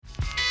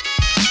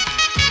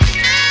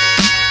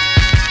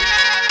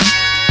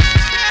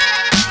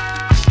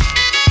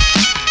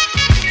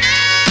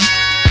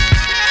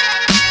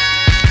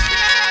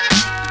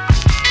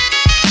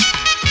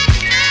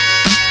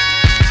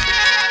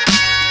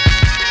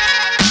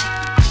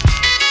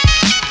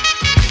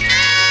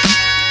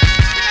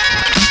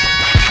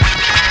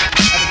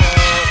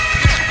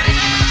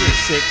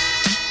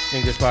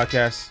Vegas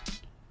podcast.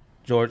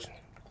 George,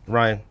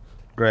 Ryan,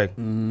 Greg,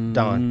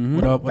 Don.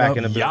 What up? Back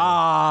in the building.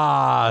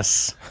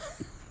 Yas.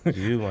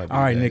 You might be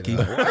All right, dead, Nikki.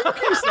 I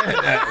can't stand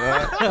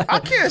that, man. I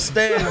can't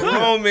stand a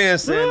grown man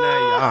saying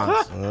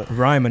that. Yas.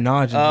 Ryan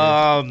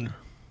Minaj.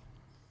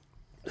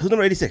 Who's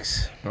number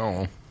 86?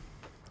 Oh.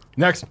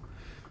 Next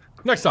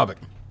topic.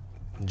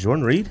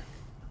 Jordan Reed?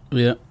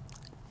 Yeah.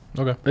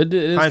 Okay.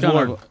 It's Hines kind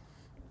Ward. of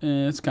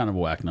it's kind of a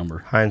whack number.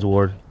 Hines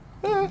Ward.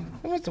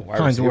 That's a wide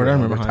Hines receiver Ward, I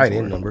remember number, Hines tight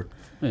end Ward. number.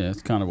 Yeah,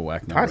 it's kind of a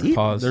whack Todd number. Eaton?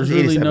 Pause. There's He's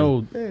really 87.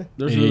 no Yeah.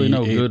 there's really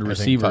no 88, good I think,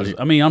 receivers.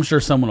 Todd I mean, I'm sure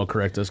someone will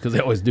correct us because they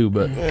always do,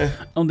 but I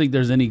don't think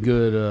there's any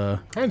good.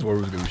 Hines Ward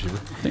was a good receiver.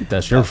 I think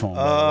that's your phone.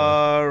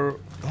 Oh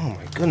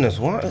my goodness,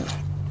 what?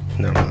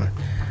 Never mind.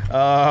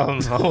 I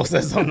almost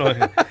said something on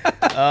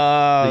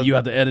here. You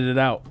have to edit it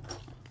out.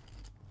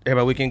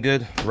 Everybody weekend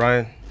good?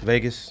 Ryan,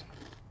 Vegas?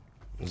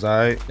 Was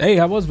I? Hey,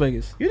 how was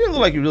Vegas? You didn't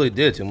look like you really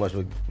did too much,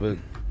 but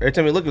every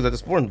time you look, it was at the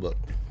sporting book.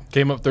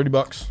 Came up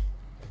 $30.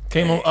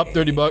 Came up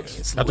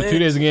 $30 after lit. 2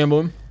 days of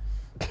gambling.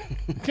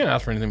 You can't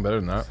ask for anything better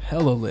than that.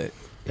 Hella lit.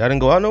 Y'all didn't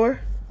go out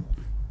nowhere?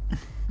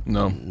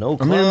 No. No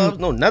I mean, clubs,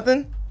 no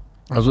nothing?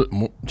 I was with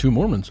two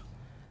Mormons.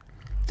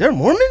 They're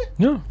Mormon?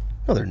 Yeah.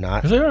 No, they're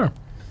not. Yes, they are.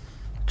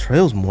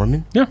 Trail's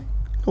Mormon? Yeah.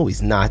 No,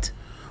 he's not.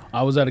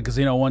 I was at a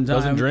casino one time.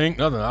 Doesn't drink,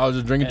 nothing. I was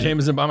just drinking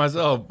Jameson by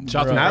myself.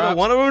 Shots and Neither craps.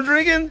 one of them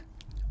drinking?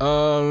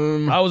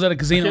 I was at a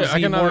casino I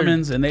seeing cannot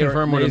Mormons, and they were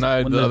confirm or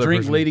deny when the the other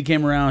drink person. lady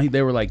came around.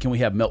 They were like, "Can we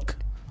have milk?"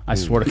 I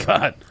swear to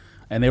God,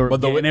 and they were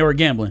But and they were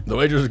gambling. The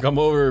waitress would come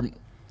over, and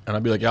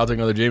I'd be like, yeah, I'll take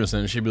another Jameson.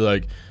 And she'd be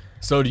like,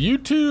 so do you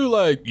two,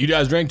 like, you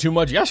guys drank too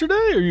much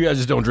yesterday, or you guys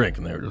just don't drink?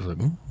 And they were just like,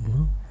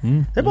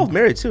 They're both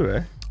married too,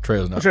 right?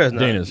 Trey's not. Trey's not.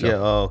 Dana's. Yeah,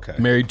 oh, okay.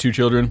 Married, 2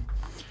 children,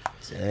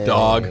 Dang.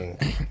 dog.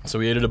 So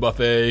we ate at a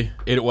buffet,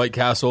 ate at White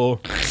Castle,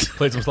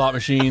 played some slot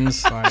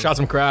machines, shot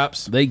some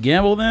craps. They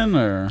gamble then,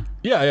 or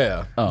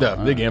Yeah. Oh, Yeah,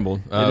 they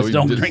gambled. they just We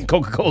don't did- drink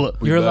Coca-Cola.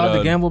 we You're bet, allowed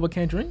to gamble but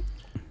can't drink?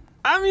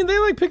 I mean, they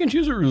like pick and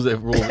choose what rules they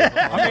rule.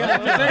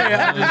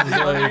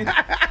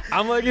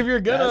 I'm like, if you're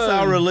gonna, That's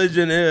how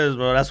religion is,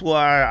 bro. That's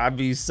why I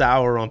be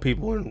sour on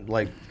people and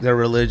like their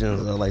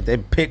religions. Like they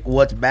pick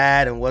what's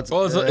bad and what's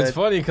Well, good. it's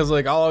funny because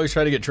like I'll always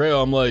try to get Trey.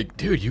 I'm like,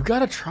 dude, you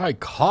gotta try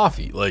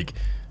coffee. Like,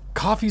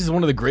 coffee is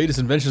one of the greatest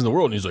inventions in the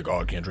world. And he's like,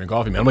 oh, I can't drink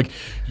coffee, man. I'm like,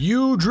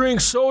 you drink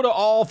soda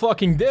all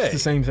fucking day. It's the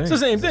same thing. It's the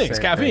same thing. It's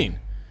same caffeine.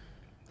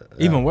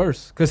 Even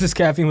worse, because it's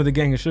caffeine with a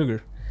gang of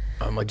sugar.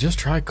 I'm like, just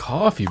try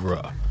coffee,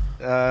 bro.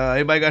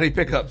 Anybody got any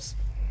pickups?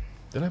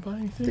 Did I buy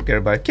anything? Take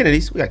everybody.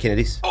 Kennedy's. We got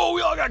Kennedy's. Oh,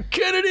 we all got You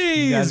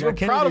Kennedys. guys We're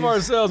got proud of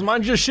Kennedys. ourselves.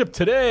 Mine just shipped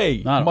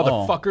today, Not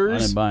all. I motherfuckers.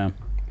 didn't buy them.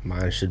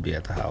 Mine should be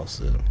at the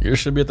house. Yours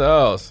should be at the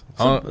house.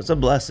 It's a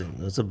blessing.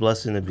 It's a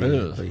blessing to be It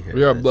is. here.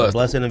 We are It's a blessed.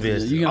 blessing to be here.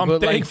 You gonna I'm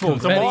put thankful.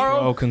 like confetti? Tomorrow,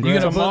 Oh, You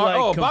congrats. gonna put like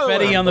Oh, by the way,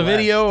 confetti on the blessed.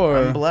 video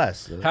I'm or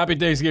blessed. happy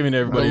Thanksgiving to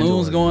everybody.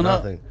 balloons going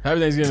up? Nothing. Happy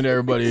Thanksgiving to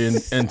everybody.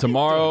 And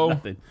tomorrow,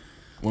 Nothing.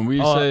 when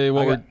we Oh, say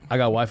what I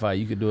got Wi-Fi.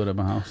 You could do it at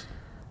my house.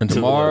 and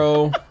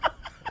tomorrow,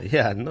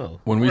 Yeah, I know.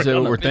 when we say on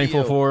what the we're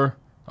thankful video. for,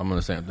 I'm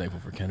gonna say I'm thankful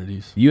for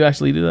Kennedy's You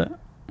actually do that?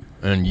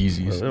 and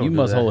Yeezys. Well, don't You do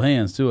must that. hold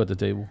hands too at the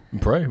table.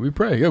 We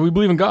pray. Yeah, we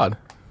believe in God.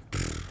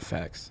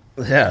 Facts.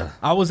 Yeah.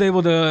 I was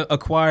able to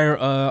acquire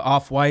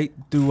Off-White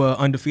through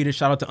Undefeated.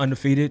 Shout out to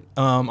Undefeated.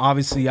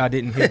 Obviously, I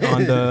didn't hit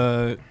on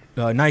the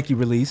Nike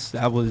release.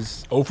 That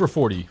was 0 for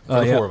 40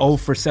 for the 4 of 0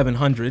 us. for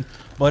 700.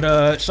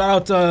 But shout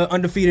out to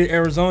Undefeated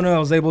Arizona. I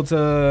was able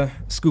to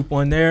scoop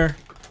one there.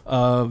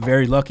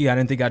 Very lucky. I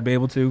didn't think I'd be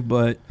able to,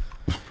 but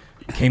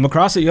came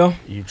across it, yo.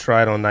 You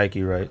tried on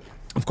Nike, right?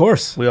 Of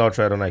course. We all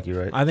tried on Nike,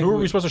 right? I think Who are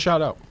we supposed to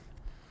shout out?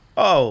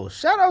 Oh,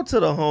 shout out to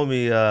the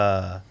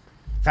homie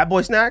Fat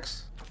Boy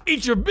Snacks.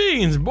 Eat your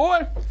beans,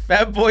 boy.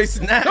 Fat Boy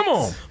Snacks. Come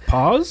on.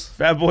 Pause.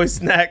 Fat Boy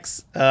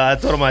Snacks. I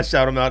told him I'd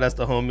shout him out. That's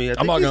the homie.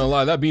 I'm not gonna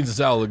lie, that beans and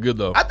salad look good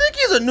though. I think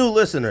he's a new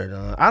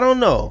listener. I don't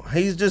know.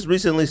 He's just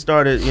recently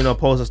started,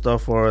 posting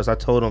stuff for us. I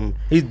told him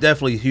he's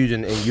definitely huge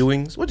in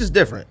Ewings, which is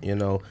different,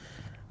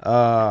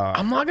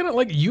 I'm not gonna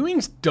like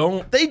Ewings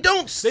don't. They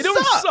don't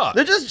suck.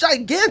 They're just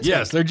gigantic.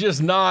 Yes, they're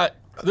just not.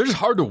 They're just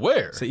hard to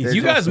wear. So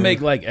You guys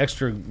make like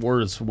extra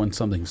words when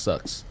something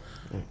sucks.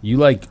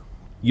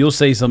 You'll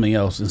say something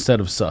else instead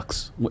of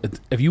sucks.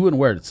 If you wouldn't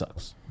wear it, it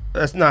sucks.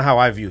 That's not how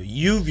I view it.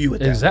 You view it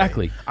that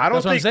Exactly. way. I don't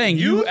That's what I'm think saying.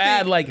 You think-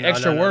 add like No,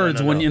 extra no,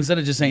 words no. when instead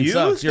of just saying You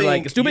sucks, you're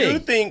like, it's too big. You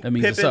think that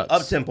means it Pippen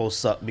sucks. Uptempo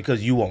suck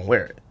because you won't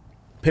wear it.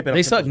 Pippen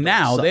They Uptempo suck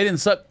now. suck. They didn't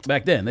suck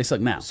back then. They suck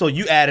now. So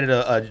you added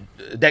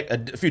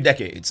a few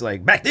decades.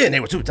 Like back then they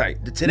were too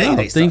tight. Today No,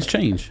 they things suck.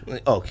 change.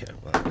 Okay.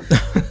 Well.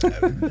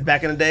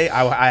 Back in the day,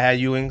 I had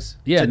Ewings.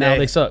 Yeah, Today, now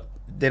they suck.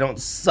 They don't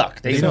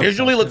suck. They don't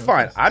visually suck. look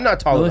fine. I'm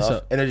not tall No, they enough,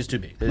 suck. and they're just too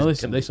big. No,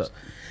 they suck.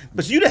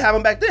 But you didn't have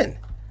them back then.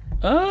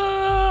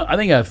 I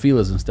think I had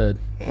Fila's instead,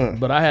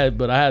 but I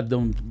had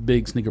them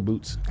big sneaker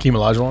boots. Keem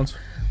Olajuwons.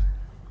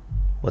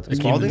 What the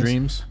Keem the Spaldings?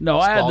 Dreams. No,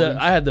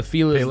 I had the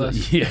Fila's.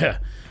 Payless. Yeah,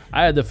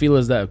 I had the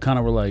feelers that kind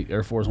of were like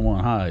Air Force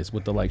One highs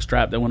with the like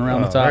strap that went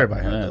around the top.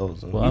 Everybody had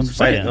those. Well, You I'm was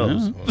fighting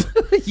saying,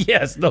 those.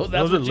 yes, that's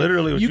Those are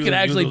literally what you you can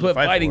use actually those to put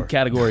fight fighting for.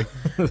 category.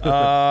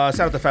 Shout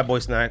out to Fat Boy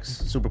Snacks,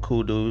 super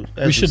cool dude.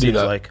 We should do seems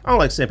that. Like I don't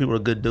like saying people are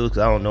good dudes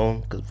because I don't know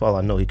him. Because for all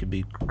I know, he could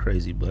be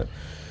crazy. But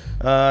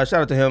shout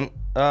out to him.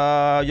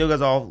 You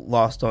guys all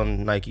lost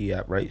on Nike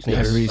app, right?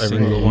 Every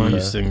single one.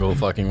 Every single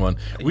fucking one.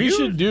 We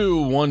should do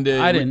one day.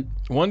 I didn't.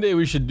 One day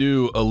we should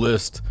do a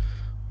list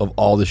of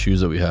all the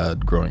shoes that we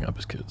had growing up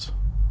as kids.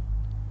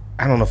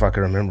 I don't know if I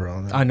can remember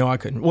all that. I know I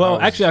couldn't. Well,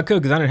 actually, I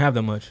could because I didn't have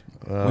that much.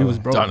 We was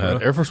broke. Don bro.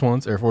 had Air Force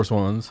Ones, Air Force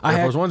Ones, I Air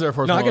had- Force Ones, Air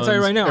Force No, I Ones. can tell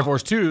you right now. Air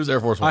Force Twos, Air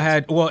Force Ones. I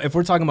had, well, if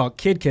we're talking about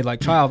kid, like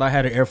child, I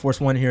had an Air Force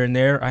One here and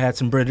there. I had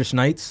some British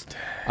Knights.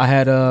 I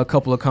had a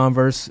couple of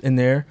Converse in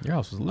there. Your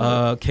house was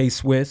lit.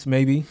 K-Swiss,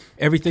 maybe.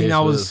 Everything that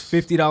was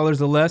K-Swiss.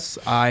 $50 or less,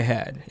 I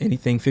had.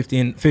 Anything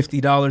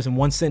 $50 and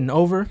 1 cent and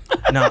over,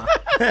 nah.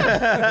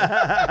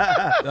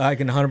 I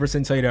can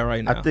 100% tell you that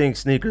right now. I think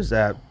sneakers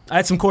app. I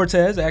had some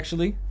Cortez,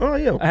 actually. Oh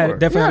yeah, of I had course.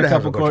 definitely You had a gotta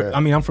have couple Cortez. I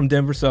mean, I'm from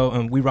Denver,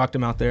 so we rocked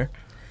them out there.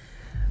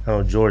 I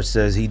know George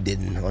says he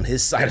didn't on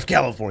his side of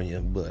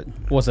California, but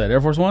What's that? Air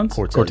Force Ones?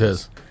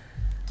 Cortez.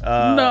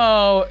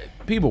 No,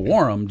 people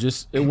wore them.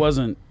 Just it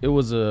wasn't. It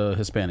was a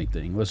Hispanic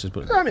thing. Let's just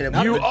put it. I mean,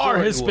 You are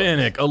George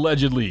Hispanic,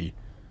 allegedly.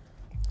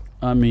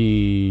 I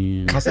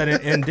mean, I said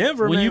in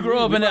Denver, when man, you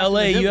grow up we in rocked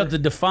LA, you Denver. have to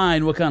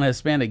define what kind of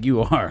Hispanic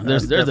you are.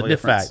 There's a definitely a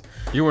difference.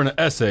 fact. You were in an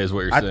essay, is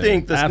what you're saying. I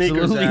think the sneakers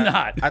Absolutely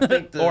app, not. I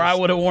think the, or I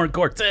would have worn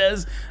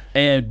Cortez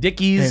and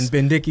Dickies And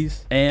Ben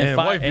Dickies. And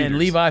white and beaters.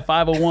 Levi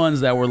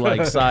 501s that were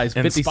like size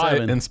and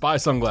 57. and spy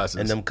sunglasses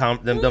and them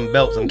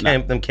belts,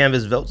 them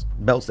canvas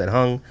belts that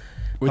hung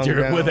with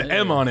down. an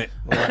M on it.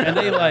 and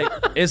they like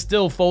it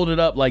still folded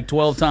up like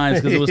 12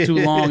 times because it was too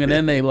long, and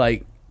then they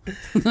like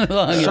Shout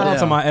out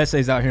to my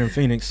essays out here in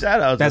Phoenix.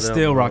 Shout out to that them,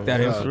 still rock bro.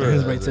 that Shout out to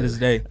his them. rate to this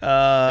day.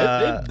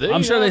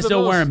 I'm sure they're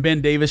still wearing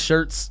Ben Davis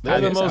shirts. They're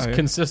the Yes, most I am.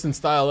 consistent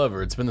style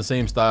ever. It's been the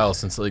same style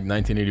since like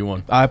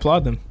 1981. I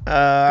applaud them.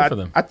 for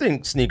them. I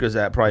think sneakers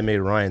app probably made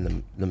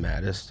Ryan the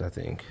maddest. I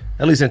think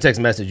at least in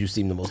text message you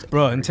seem the most.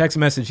 Bro, in text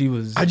message, he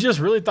was. I just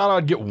really thought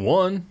I'd get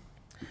one.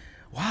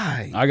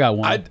 Why? I got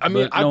one. I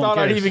mean, but I no one thought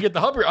I'd cares. even get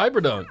the hyper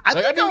dunk. I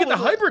Like, I think didn't I get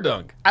the was hyper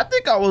dunk. I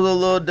think I was a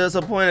little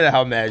disappointed at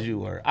how mad you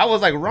were. I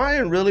was like,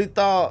 Ryan really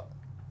thought.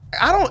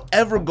 I don't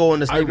ever go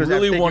into I sneakers.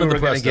 really app thinking wanted we the were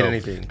gonna Presto. get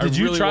anything. I Did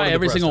you really try wanted the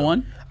every single Presto.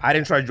 one? I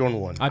didn't try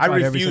Jordan 1. I I tried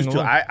every refused to.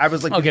 single one. I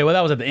was like, Okay, well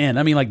that was at the end.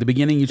 I mean, like the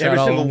beginning, you tried every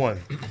all single of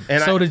them. one.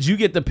 And So I, did you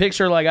get the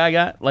picture like I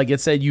got? Like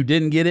it said you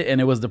didn't get it, and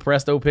it was the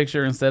Presto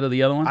picture instead of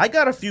the other one. I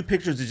got a few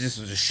pictures that just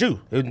was a shoe.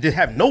 It did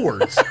have no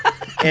words.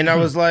 And I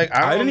was like,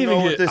 I don't know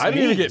what this I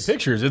didn't even get means.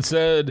 pictures. It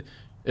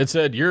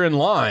said you're in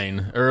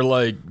line or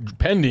like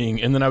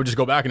pending, and then I would just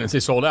go back and it'd say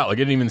sold out. Like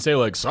it didn't even say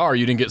like sorry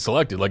you didn't get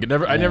selected. Like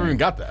I never even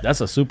got that. That's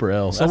a super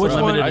L. So That's which a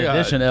one- limited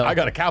edition L. I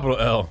got a capital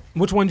L.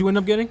 Which one did you end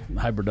up getting?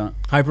 Hyperdunk.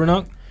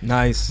 Hyperdunk?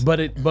 Nice. But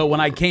when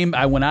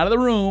I went out of the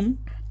room,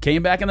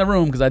 came back in the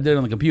room because I did it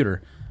on the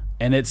computer,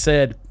 and it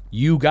said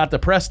you got the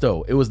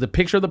Presto. It was the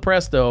picture of the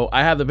Presto.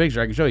 I have the picture.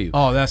 I can show you.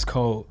 Oh, that's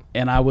cold.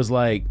 And I was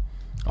like,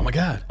 Oh my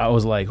god.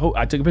 oh,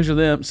 I took a picture of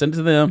them, sent it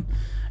to them,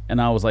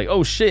 and I was like,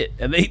 oh shit.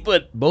 And they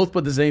both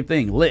put the same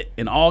thing, lit,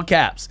 in all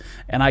caps.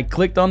 And I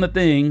clicked on the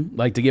thing,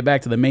 like to get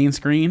back to the main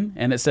screen,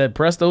 and it said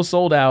Presto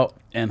sold out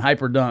and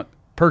Hyperdunk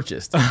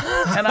purchased.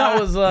 And I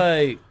was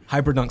like,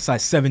 Hyperdunk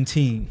size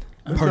 17.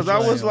 Because I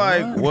was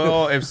like,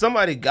 well, if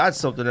somebody got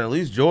something, at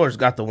least George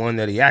got the one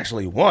that he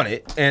actually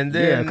wanted. And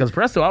then yeah, because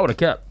Presto I would have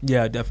kept.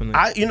 Yeah,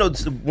 definitely.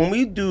 when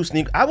we do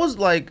I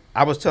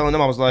was telling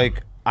them, I was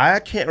like, I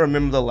can't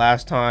remember the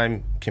last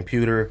time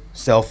computer,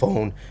 cell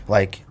phone,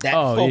 like that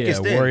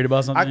focused in. worried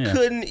about something, I yeah.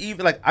 couldn't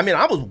even,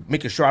 I was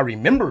making sure I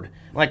remembered.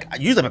 Like,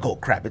 usually I'm like, oh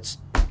crap, it's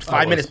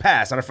 5 minutes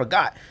past and I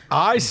forgot.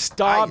 I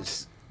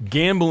stopped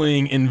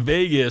gambling in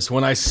Vegas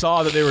when I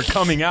saw that they were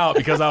coming out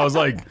because I was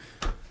like,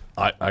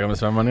 I'm gonna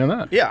spend money on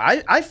that. Yeah,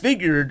 I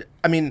figured,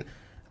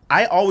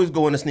 I always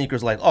go into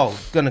sneakers like, oh,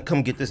 gonna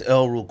come get this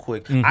L real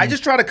quick. Mm-hmm. I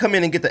just try to come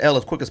in and get the L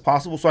as quick as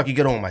possible so I could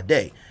get on with my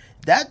day.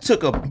 That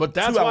took a But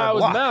that's 2 why hour I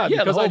was block. mad Yeah,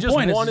 the because whole I just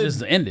point wanted is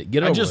just to end it.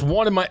 Get I over just it.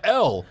 wanted my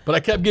L, but I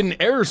kept getting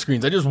error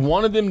screens. I just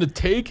wanted them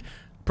to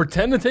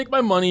pretend to take my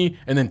money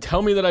and then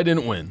tell me that I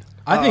didn't win.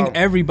 I think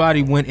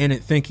everybody went in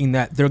it thinking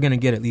that they're going to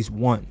get at least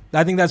one.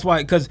 I think that's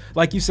why, because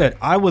like you said,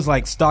 I was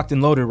like stocked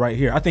and loaded right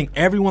here. I think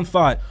everyone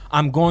thought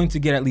I'm going to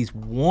get at least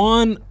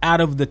 1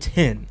 out of the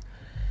 10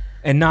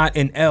 and not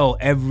an L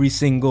every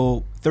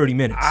single 30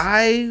 minutes.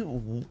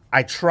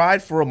 I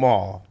tried for them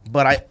all,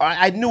 but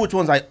I knew which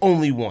ones I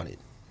only wanted.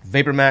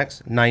 Vapor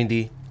Max,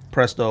 90,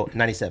 Presto,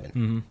 97.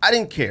 Mm-hmm. I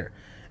didn't care.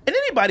 And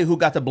anybody who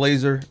got the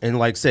Blazer and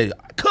like said,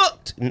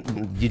 cooked,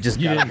 you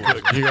just got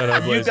it. You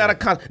got You got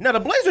a now the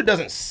Blazer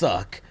doesn't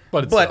suck,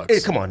 But it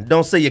sucks. come on,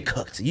 don't say you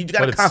cooked. You got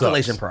But a it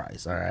consolation sucks.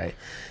 prize, all right.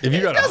 If you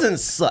it got a- doesn't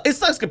suck. It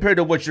sucks compared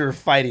to what you're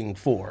fighting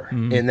for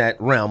in that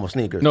realm of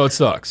sneakers. No, it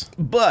sucks.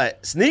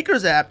 But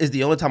sneakers app is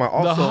the only time I The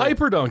also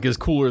Hyperdunk is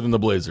cooler than the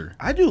Blazer.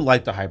 I do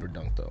like the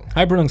Hyperdunk though.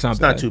 Hyperdunk's not It's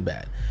bad. not too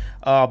bad.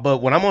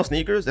 But when I'm on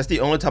sneakers, that's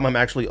the only time I'm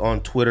actually on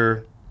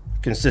Twitter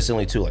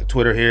consistently too, like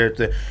Twitter here,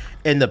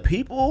 and the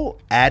people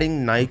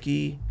adding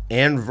Nike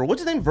and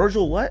what's his name,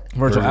 Virgil what?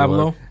 Virgil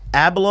Abloh.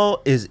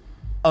 Abloh is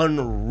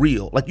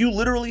unreal. Like you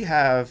literally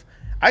have.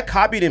 I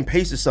copied and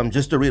pasted some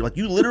just to read. Like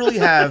you literally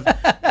have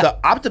the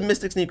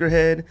optimistic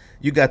sneakerhead,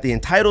 you got the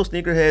entitled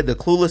sneakerhead, the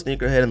clueless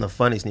sneakerhead, and the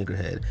funny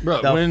sneakerhead.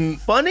 Bro, the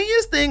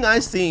funniest thing I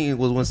seen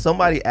was when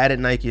somebody added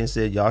Nike and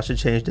said, "Y'all should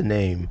change the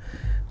name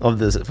of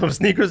this from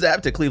Sneakers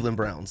app to Cleveland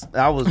Browns."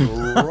 I was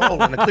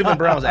rolling the Cleveland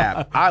Browns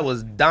app. I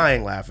was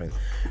dying laughing.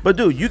 But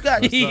dude, you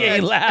got He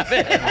ain't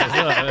laughing.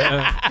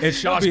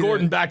 It's Josh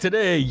Gordon back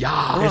today.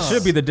 Yeah. It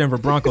should be the Denver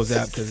Broncos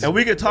app. and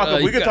we could talk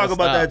you about gotta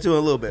that stop. too in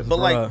a little bit. But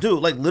Bruh. like,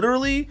 dude, like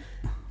literally,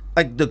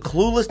 like the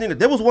clueless nigga.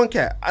 There was one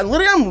cat.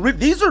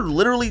 These are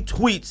literally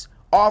tweets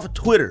off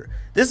Twitter.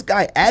 This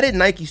guy added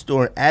Nike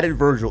store and added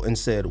Virgil and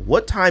said,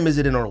 "What time is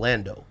it in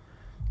Orlando?"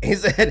 He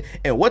said,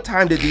 "And what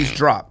time did these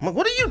drop?" I'm like,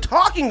 what are you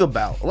talking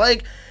about?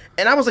 Like,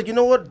 and I was like, you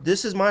know what?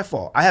 This is my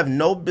fault. I have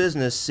no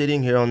business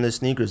sitting here on this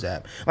sneakers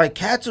app. Like,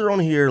 cats are on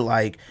here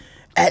like,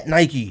 at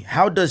Nike,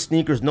 how does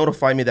sneakers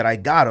notify me that I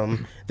got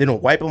them?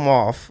 Then wipe them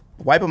off,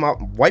 wipe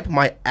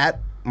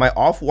my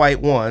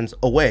off-white ones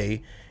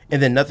away,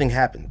 and then nothing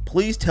happened.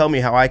 Please tell me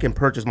how I can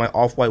purchase my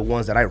off-white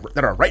ones that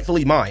are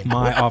rightfully mine.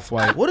 My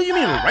off-white. What do you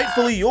mean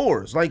rightfully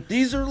yours? Like,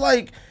 these are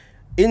like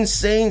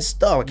insane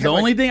stuff. The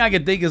only thing I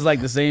could think is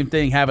like the same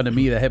thing happened to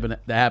me that happened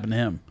to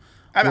him.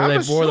 I mean, where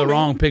I'm they bore the assuming-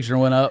 wrong picture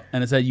and went up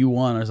and it said you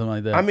won or something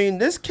like that. I mean,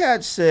 this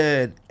cat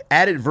said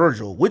added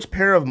Virgil. Which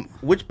pair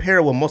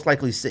will most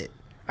likely sit?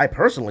 I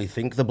personally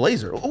think the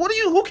Blazer.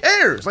 Who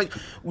cares? Like,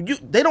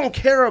 they don't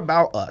care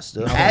about us.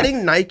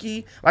 Adding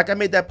Nike, like I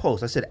made that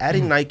post. I said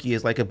adding Nike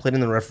is like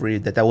complaining to the referee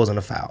that wasn't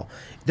a foul.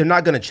 They're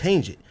not going to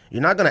change it.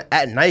 You're not going to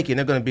add Nike and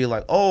they're going to be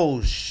like,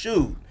 oh,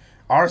 shoot.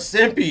 Our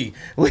Simpy,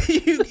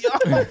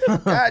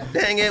 God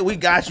dang it, we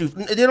got you.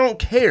 They don't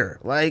care,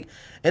 like,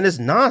 and it's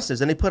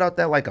nonsense. And they put out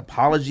that like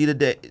apology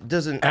today. It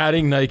doesn't.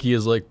 Adding Nike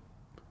is like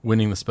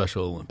winning the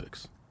Special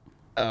Olympics.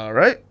 All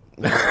right.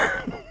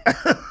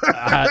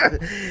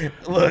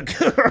 Look,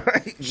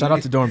 right. Shout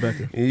out to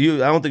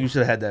Dornbecker. I don't think you should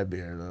have had that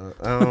beer.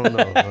 I don't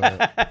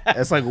know.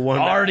 That's like one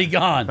already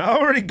gone.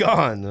 already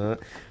gone.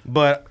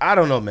 But I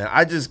don't know, man.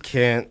 I just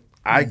can't.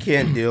 I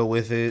can't deal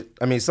with it.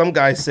 I mean, some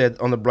guy said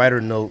on the brighter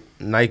note,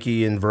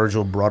 Nike and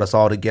Virgil brought us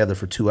all together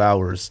for 2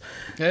 hours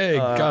Hey,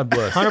 God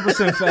bless.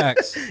 100%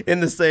 facts. in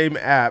the same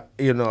app.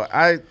 You know,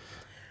 I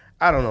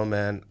don't know,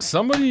 man.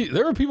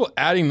 There were people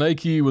adding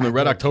Nike when the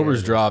Red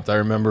Octobers dropped. I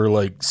remember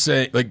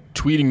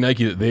tweeting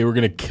Nike that they were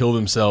going to kill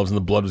themselves and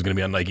the blood was going to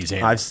be on Nike's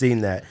hands. I've seen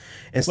that.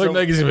 And Like so,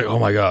 Nike's gonna be like, oh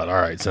my God, all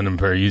right, send them a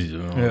pair of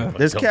Yeezys. Yeah.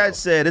 this cat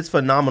said it's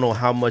phenomenal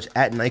how much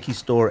at Nike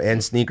store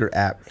and sneaker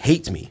app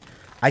hates me.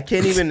 I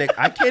can't even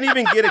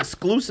get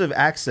exclusive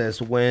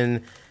access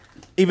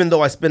even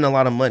though I spend a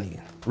lot of money.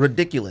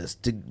 Ridiculous.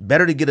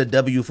 Better to get a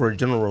W for a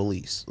general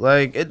release.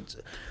 Like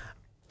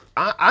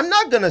I'm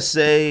not gonna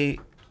say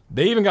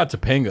They even got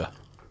Topanga.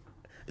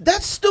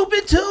 that's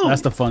stupid too.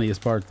 That's the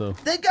funniest part though.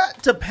 They got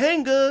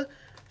Topanga,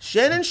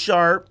 Shannon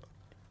Sharp,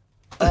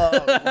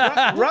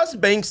 Russ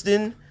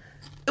Bankston.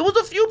 It was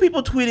a few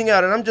people tweeting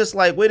out, and I'm just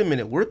like, wait a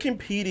minute, we're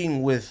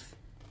competing with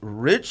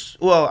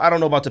well, I don't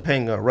know about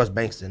Topanga or Russ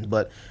Bankston,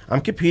 but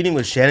I'm competing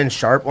with Shannon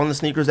Sharp on the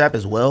sneakers app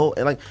as well.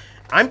 And like,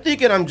 I'm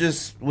thinking I'm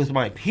just with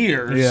my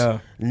peers,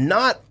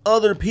 not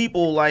other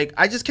people. Like,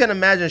 I just can't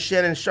imagine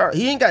Shannon Sharp.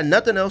 He ain't got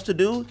nothing else to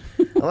do.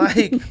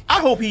 Like,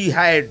 I hope he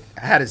had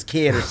his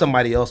kid or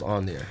somebody else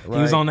on there. Like,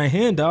 He was on that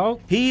hand,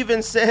 dog. he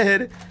even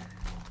said,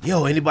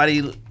 yo,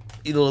 anybody,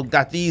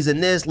 got these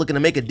and this looking to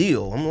make a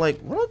deal. I'm like,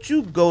 why don't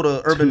you go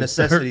to Urban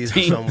Necessities or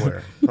 13.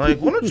 somewhere? Like,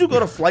 why don't you go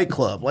to Flight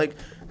Club? Like,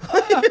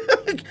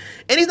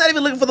 and he's not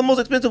even looking for the most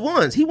expensive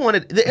ones. He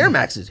wanted the Air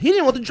Maxes. He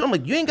didn't want the drum.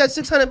 Like, you ain't got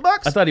 $600.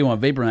 I thought he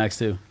wanted Vapor Max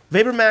too.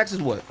 Vapor Max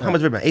is what? How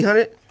much Vapor Max?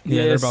 800?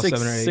 Yeah, they're about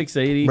 7 or 8.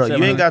 680. Bro, you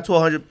 700. ain't got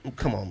 1,200.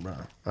 Come on, bro.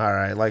 All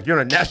right, like you're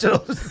on a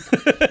national.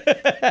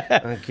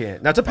 I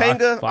can't. Now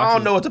Topanga, Fox I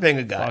don't is- know what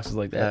Topanga got. Boxes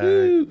like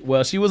that.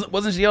 Well, she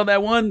wasn't she on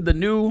that one? The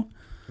new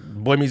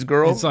Boy Meets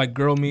Girl. It's like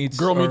Girl Meets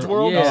World?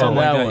 yeah, something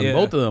that like that, one. yeah.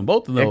 Both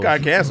of those. It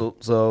got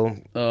canceled. So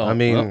Oh, I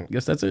mean, well,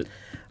 guess that's it.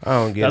 I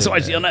don't get That's it. why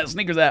she's man. on that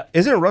sneakers app.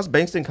 Isn't Russ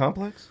Bankston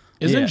Complex?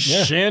 Isn't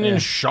Yeah. Shannon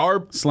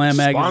Sharp Slam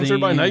Magazine, sponsored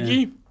by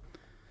Nike?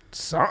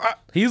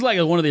 He's like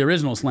one of the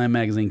original Slam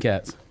Magazine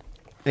cats.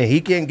 And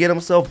he can't get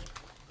himself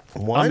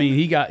one. I mean,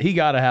 he got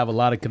to have a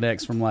lot of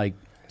connects from like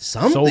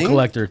something. Soul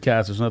Collector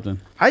cats or something.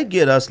 I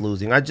get us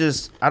losing. I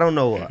don't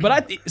know. But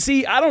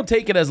I don't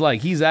take it as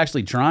like he's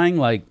actually trying.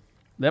 Like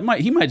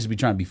he might just be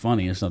trying to be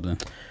funny or something.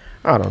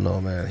 I don't know,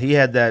 man. He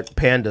had that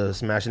panda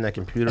smashing that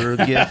computer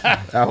gif.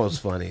 That was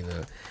funny,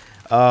 man.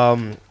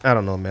 I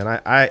don't know, man.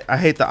 I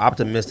hate the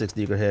optimistic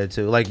sneakerhead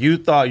too. Like, you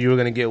thought you were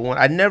gonna get one.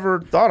 I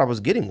never thought I was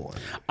getting one.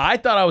 I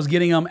thought I was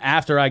getting them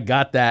after I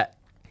got that.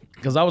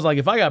 Because I was like,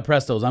 if I got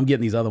Prestos, I'm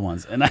getting these other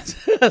ones. And that's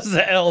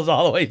the L's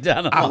all the way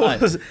down the line.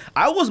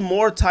 I was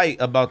more tight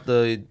about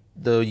the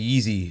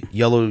Yeezy,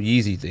 yellow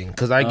Yeezy thing,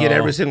 because I get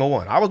every single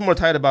one. I was more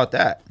tight about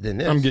that than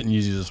this. I'm getting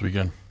Yeezys this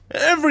weekend.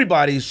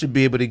 Everybody should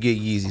be able to get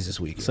Yeezys this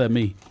weekend. Except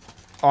me.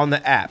 on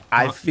the app.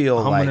 I feel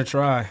I'm like gonna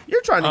try.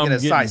 you're trying to I'm get a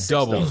getting size 6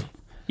 doubles. though.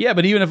 Yeah,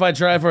 but even if I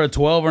tried for a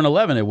 12 or an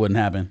 11, it wouldn't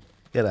happen.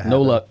 It'll No happen.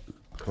 luck.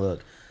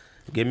 Look,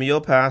 give me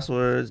your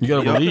passwords. You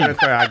gotta Give me your believe.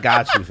 credit card. I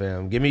got you,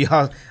 fam. Give me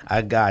your.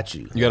 I got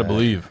you. You got to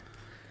believe.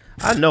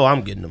 I know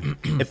I'm getting them.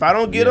 If I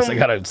don't get Yes, them, I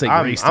gotta say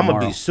grace I'm gonna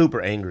tomorrow. be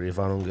super angry if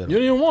I don't get them. You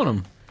don't even want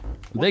them.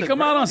 They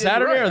come out on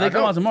Saturday or they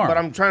come out tomorrow? But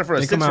I'm trying for a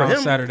They 6 come for out on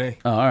him. Saturday.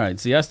 Oh, all right.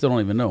 See, I still don't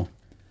even know.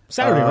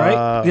 Saturday,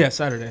 right? Yeah,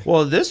 Saturday.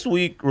 Well, this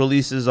week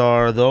releases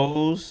are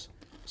those.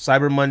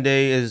 Cyber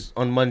Monday is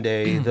on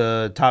Monday.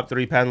 The top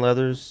 3 patent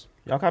leathers.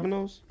 Y'all copying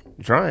those?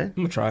 I'm trying. I'm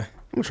gonna try. I'm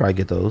gonna try to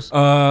get those.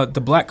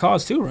 The Black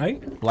Cause too,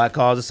 right? Black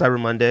Cause is Cyber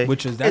Monday.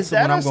 Which is- that's the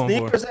that one I'm a going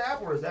for. sneakers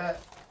app or is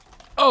that?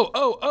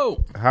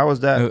 Oh. How is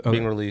that okay.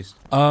 being released?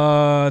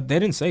 They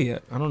didn't say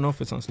yet. I don't know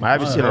if it's on. I Sneakers.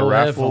 haven't seen a Old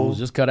raffle. headphones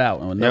just cut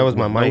out. No, That was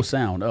my no mic.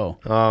 sound. Oh,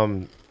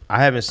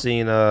 I haven't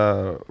seen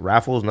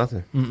raffles.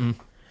 Nothing.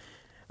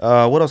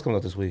 What else comes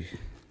out this week?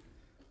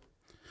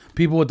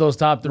 people with those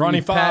top 3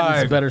 Ronnie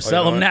patents Five. better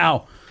sell them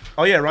now.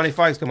 Oh yeah, Ronnie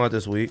Fikes come out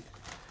this week.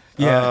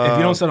 Yeah, if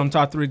you don't set them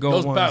top 3 gold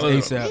those ones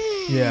battles- ASAP.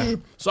 Yeah,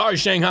 Sorry,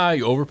 Shanghai,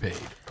 you overpaid.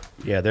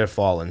 Yeah, they're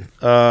falling.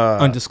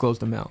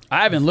 undisclosed amount.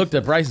 I haven't looked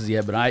at prices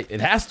yet, but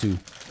it has to,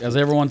 as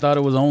everyone thought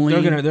it was only.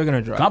 They're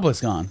gonna drop.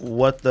 Complex Con.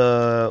 What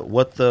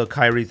the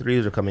Kyrie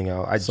 3s are coming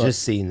out? I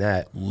just seen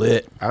that.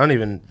 Lit. I don't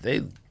even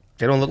they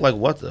don't look like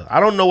what the. I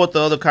don't know what the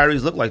other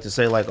Kyries look like to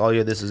say like, oh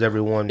yeah, this is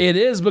everyone. It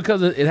is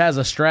because it has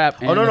a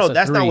strap. And oh no, it's a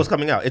that's 3. not what's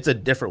coming out. It's a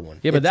different one.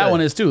 Yeah, but It's that a-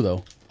 one is too,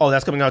 though. Oh,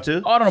 that's coming out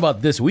too. I don't know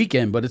about this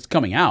weekend, but it's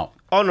coming out.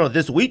 Oh no,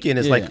 this weekend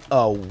is Yeah. like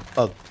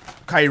a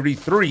Kyrie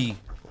 3.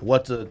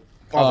 What's a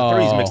all the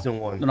 3s mixed in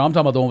one. No, I'm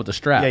talking about the one with the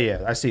strap.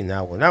 Yeah, I seen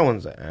that one. That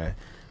one's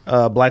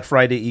Black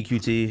Friday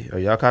EQT. Are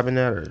y'all copying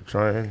that or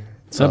trying?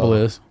 Simple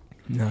is.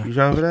 No. You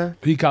trying for that?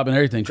 He copying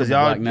everything. Because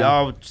Triple black now.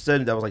 y'all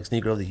said that was like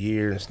sneaker of the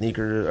year and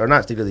sneaker or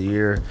not sneaker of the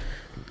year,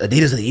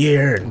 Adidas of the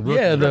year. And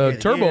Yeah, rookie the of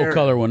turbo year.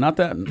 color one, not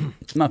that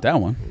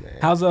one.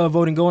 How's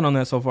voting going on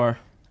that so far?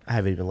 I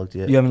haven't even looked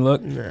yet. You haven't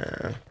looked?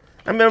 Nah.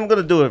 I mean, I'm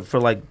gonna do it for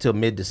like till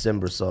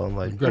mid-December, so I'm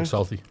like, Greg's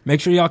salty.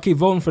 Make sure y'all keep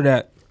voting for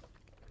that.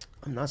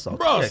 I'm not salty.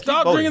 Bro, Yeah, keep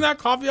stop voting. drinking that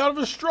coffee out of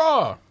a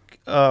straw.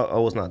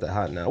 Oh, it's not that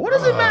hot now. What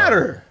does it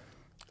matter?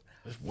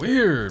 It's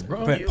weird,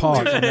 bro. But pause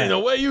on that. The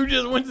way you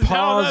just went to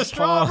town on that Pause,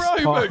 straw,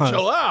 pause, bro, you better pause.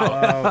 chill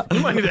out. You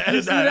might need to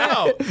edit that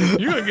out.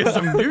 You're going to get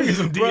some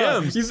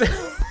DMs. You said-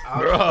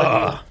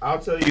 I'll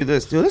tell you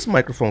this, dude. This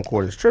microphone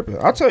cord is tripping.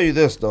 I'll tell you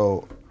this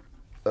though.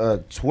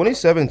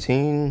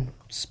 2017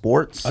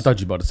 sports. I thought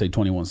you were about to say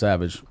 21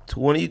 Savage.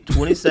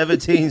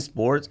 2017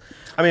 sports.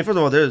 I mean, first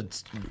of all,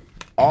 there's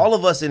all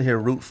of us in here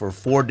root for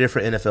 4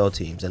 different NFL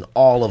teams, and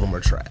all of them are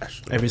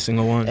trash. Every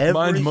single one. Every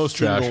Mine's most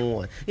single trash.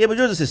 one. Yeah, but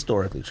yours is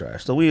historically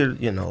trash. So we're,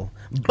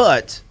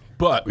 but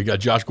But we got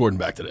Josh Gordon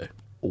back today.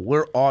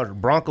 we're all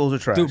Broncos are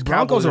trash. Dude,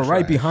 Broncos Cowboys are right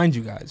trash. behind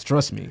you guys.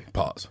 Trust me.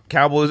 Pause.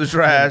 Cowboys are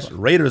trash.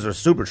 Raiders are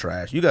super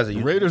trash. You guys are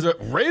Raiders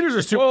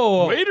are super.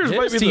 Whoa, Raiders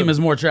might his be team the, is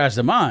more trash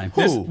than mine.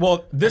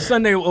 This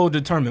Sunday will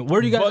determine. Where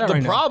do you guys But at the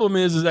right now? problem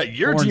is that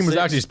your 4 and team was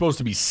 6. actually supposed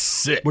to be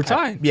sick. We're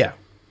tied. Yeah.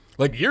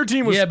 Like your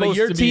team was Yeah, supposed but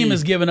your to team be,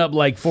 is giving up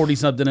like 40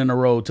 something in a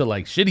row to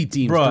like shitty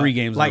teams Bruh, 3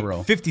 games like in a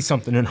row. 50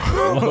 something in a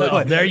row.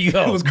 Well, there you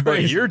go. It was But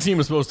crazy. your team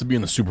was supposed to be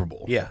in the Super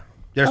Bowl. Yeah.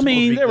 I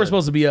mean, they were good.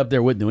 supposed to be up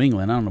there with New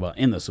England. I don't know about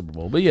in the Super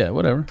Bowl, but yeah,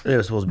 whatever. They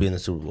were supposed to be in the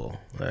Super Bowl.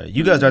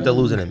 You guys are out there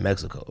losing in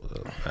Mexico.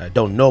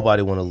 Don't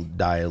nobody want to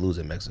die and lose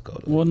in Mexico.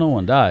 Well, no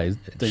one dies.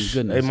 Thank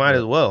goodness. They might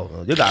as well.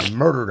 You got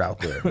murdered out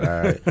there.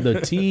 All right.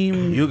 The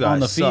team You guys on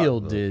the suck,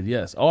 field though. did,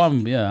 yes. Oh,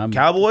 I'm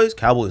Cowboys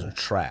are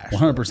trash.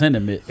 100%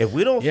 admit. If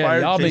we don't Yeah,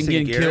 fire y'all been Jason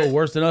getting Garrett, killed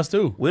worse than us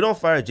too. we don't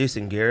fire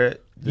Jason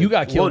Garrett. You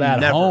got killed we'll at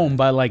never. home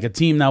by like a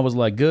team that was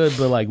like good,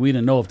 but like we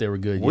didn't know if they were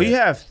good. We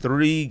yet. have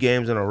 3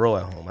 games in a row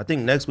at home. I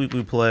think next week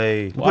we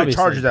play Well, obviously-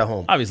 Chargers at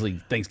home. Obviously,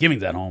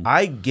 Thanksgiving's at home.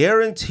 I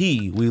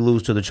guarantee we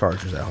lose to the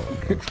Chargers at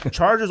home.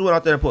 Chargers went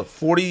out there and put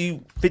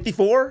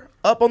 54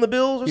 up on the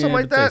Bills or something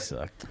like but they that.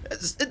 suck.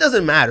 It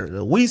doesn't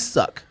matter. We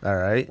suck. All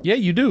right. Yeah,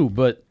 you do,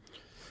 but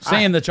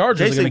saying the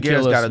Chargers Jason are going to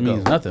kill Garrett's us gotta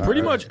means go. nothing.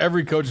 Pretty much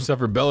every coach except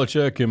for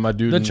Belichick and my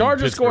dude. The in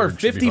Chargers scored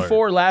Pittsburgh should be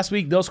 54 fired. last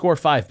week. They'll score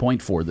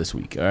 5.4 this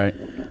week. All right.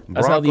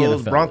 That's how the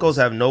NFL Broncos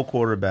is. have no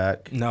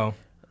quarterback. No.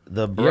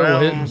 The Yeah, well,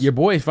 Browns. your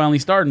boy's finally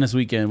starting this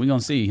weekend. We're gonna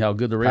see how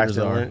good the Raiders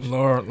Paxton are. Lynch.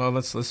 Lord,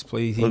 let's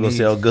play. We're gonna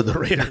see how good the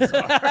Raiders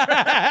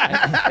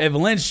are. If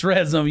Lynch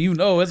shreds them, you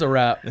know it's a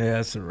wrap. Yeah,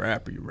 it's a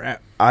rap. You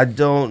rap. I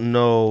don't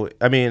know.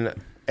 I mean,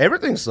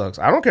 everything sucks.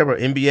 I don't care about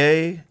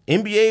NBA.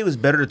 NBA was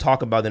better to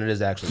talk about than it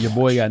is actually. Your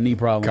boy got knee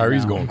problems.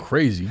 Kyrie's now. going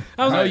crazy.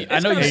 I know you- I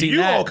know you've Hey, seen you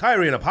that. owe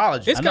Kyrie an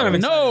apology. It's I kind know. of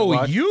exciting to No,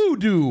 watch. you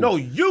do. No,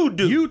 you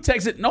do. You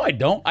texted. No, I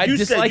don't. I You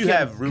said dislike you him.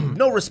 have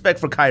no respect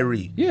for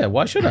Kyrie Yeah,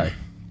 why should I?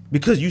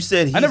 because you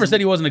said I never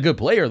said he wasn't a good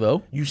player,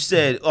 though. You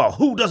said, "Oh,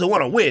 who doesn't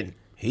want to win?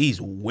 He's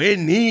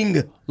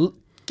winning."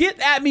 Get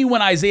at me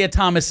when Isaiah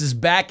Thomas is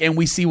back and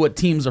we see what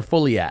teams are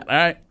fully at. All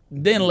right,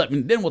 then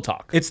we'll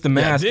talk. It's the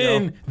mask.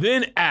 yo.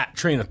 Then at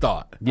train of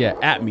thought. Yeah,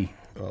 at me.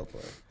 Oh, boy.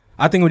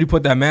 I think when he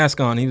put that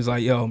mask on, he was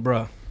like, "Yo,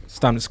 bro, It's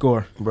time to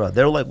score. Bro,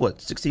 they're like,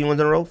 what, 16 wins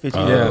in a row?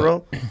 15 wins in a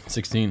row?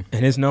 16.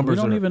 And his numbers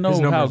We don't are, even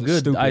his know how numbers are good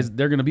stupid.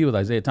 they're going to be with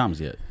Isaiah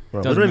Thomas yet. Bro,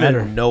 we Doesn't don't matter.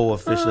 even know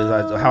officially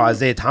how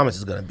Isaiah Thomas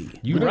is going to be.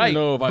 You're don't right.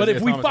 know if But Isaiah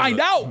if we Thomas find is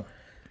a- out,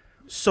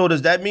 So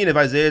does that mean if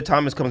Isaiah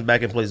Thomas comes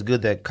back and plays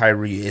good that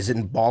Kyrie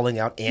isn't balling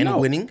out and no.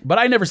 winning? But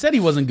I never said he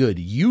wasn't good.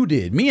 You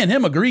did. Me and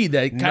him agreed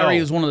that Kyrie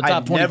No, is one of the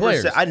top 20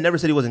 players. I never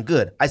said he wasn't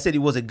good. I said he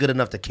wasn't good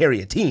enough to carry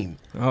a team.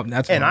 Oh,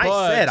 that's And wrong.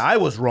 I said I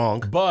was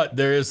wrong. But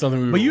there is something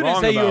we were But you didn't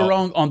wrong say you about. were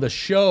wrong on the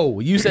show.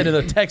 You said in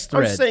a text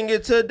I'm thread. saying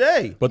it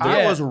today. But I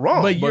there- was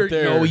wrong. But you're,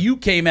 there- no, you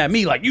came at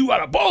me like, you got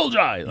to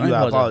apologize. I You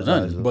gotta apologize for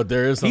apologize. nothing. But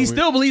there is something He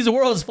still believes the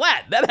world is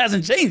flat. That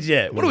hasn't changed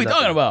yet. What are we Nothing.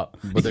 talking about?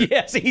 But there-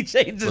 Yes, he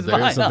changed his But there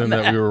mind is something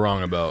on that we were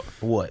wrong about.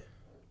 What?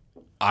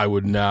 I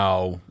would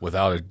now,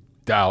 without a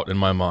doubt in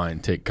my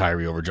mind, take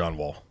Kyrie over John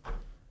Wall.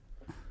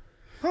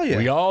 Oh, yeah.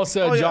 We all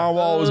said Oh, yeah. John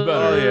Wall was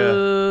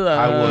better.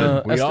 I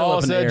would. We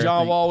all said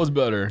John Wall was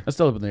better. That's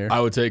still up in the air. I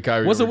would take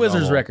Kyrie What's the over John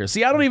Wizards' Wall. record?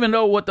 See, I don't even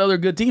know what the other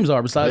good teams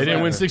are besides They didn't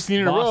that. win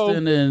 16 in a row.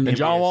 Boston And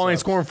John Wall ain't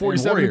sucks. scoring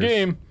 47 a Warriors.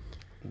 game.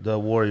 The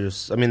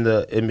Warriors. I mean,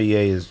 the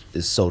NBA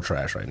is so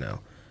trash right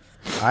now.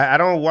 I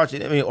don't watch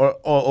it. I mean, or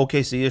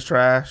OKC is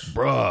trash.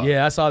 Bruh.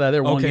 Yeah, I saw that.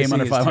 They're one OKC game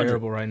under is 500.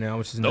 terrible right now,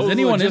 which is Those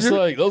anyone look just injured?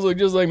 like those look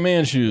just like man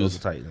Those shoes. are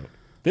tight.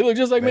 They look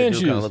just like man They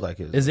do kind of shoes. look like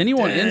his. Is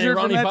anyone Dang, injured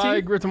Ronnie from that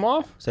Fieg team? ripped him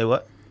off? Say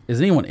what? Is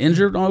anyone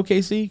injured on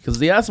OKC? Because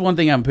that's one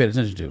thing I haven't paid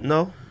attention to.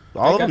 No.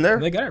 All of them there.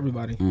 They got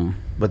everybody.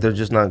 But they're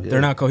just not good.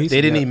 They're not cohesive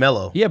They didn't yet. need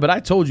Melo. Yeah, but I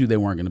told you they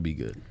weren't going to be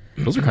good.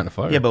 Those are kind of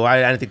fire. Yeah, but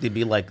I didn't think they'd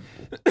be like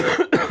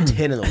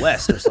 10 in the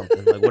West or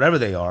something. Like whatever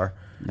they are.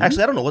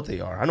 Actually, I don't know what they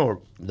are. I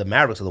know the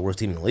Mavericks are the worst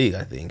team in the league,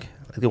 I think.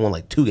 I think they won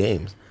like 2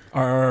 games.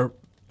 Our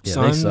they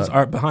Suns suck.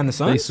 are behind the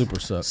Suns. They super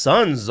suck.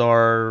 Suns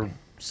are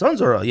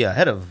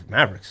ahead of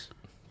Mavericks.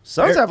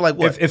 Suns have like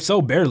what? If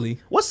so, barely.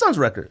 What's Suns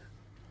record?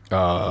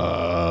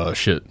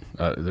 Shit.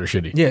 They're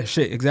shitty. Yeah,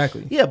 shit,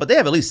 exactly. Yeah, but they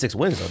have at least 6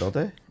 wins though, don't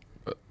they?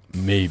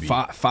 Maybe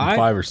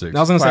Five or six. I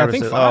was gonna say, I or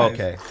think 6. 5. Oh,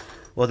 okay.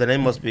 Well, then they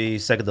must be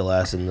second to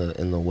last in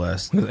the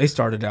West. They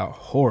started out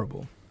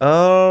horrible.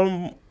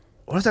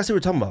 What did I say we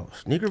were talking about?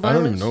 Sneaker I violence?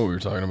 don't even know what we were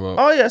talking about.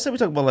 Oh yeah, I said we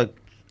talked about like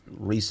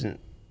recent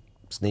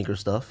sneaker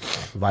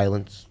stuff,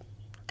 violence,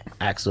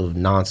 acts of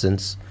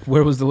nonsense.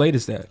 Where was the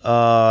latest at?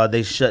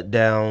 They shut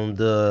down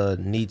the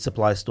Need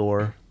Supply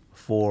store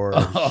for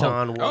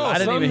Sean. Oh, I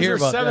didn't even Suns hear are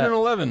about 7 that. and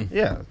 11.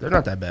 Yeah, they're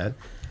not that bad.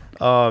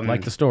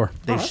 Like the store.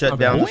 They shut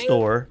down the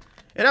store.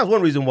 And that was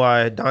one reason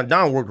why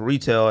Don worked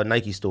retail at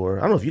Nike store.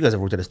 I don't know if you guys have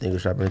worked at a sneaker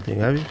shop or anything,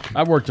 have you?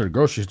 I worked at a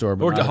grocery store,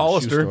 but Worked not at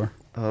a shoe Hollister.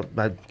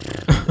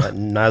 store.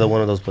 Neither one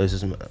of those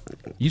places.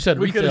 You said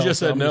We retail, could've just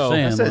so said I'm no.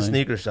 saying, I said like,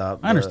 sneaker shop.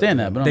 I understand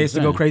that, but They used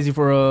to go crazy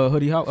for a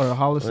hoodie or a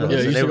Hollister. Yeah, Yeah, So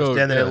you they used to were go,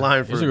 standing in line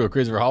You for- used to go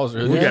crazy for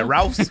Hollister. We got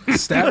Ralph's.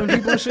 Stabbing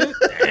people and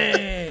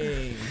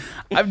shit.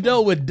 I've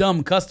dealt with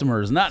dumb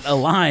customers, not a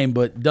line,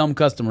 but dumb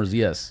customers.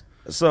 Yes.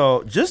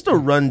 So, just a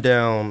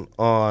rundown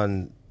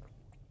on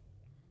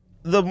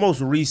the most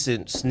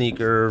recent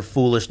sneaker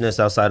foolishness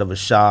outside of a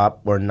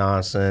shop or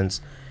nonsense.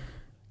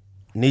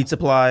 Need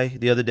Supply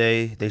the other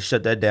day, they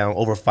shut that down.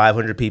 Over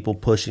 500 people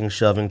pushing,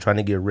 shoving, trying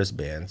to get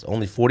wristbands.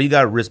 Only 40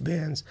 got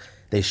wristbands.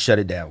 They shut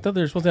it down. I thought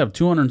they were supposed to have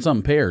 200 and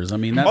something pairs. I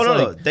mean, that's No,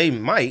 like they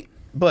might,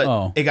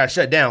 but it got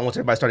shut down once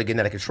everybody started getting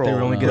out of control. They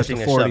were only getting up pushing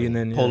to and 40 shoving. and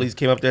then, yeah. Police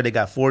came up there, they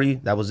got 40.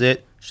 That was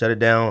it. Shut it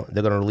down.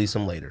 They're going to release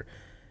them later.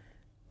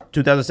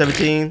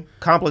 2017,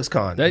 Complex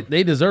Con.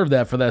 they deserve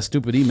that for that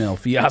stupid email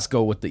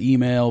fiasco with the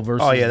email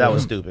versus. Oh yeah, that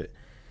was stupid.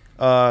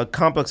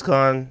 Complex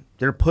Con,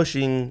 they're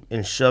pushing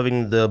and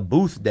shoving the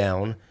booth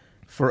down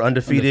for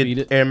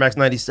undefeated Air Max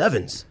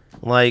 97s.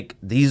 Like,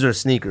 these are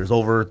sneakers.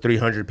 Over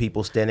 300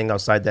 people standing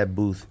outside that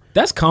booth.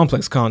 That's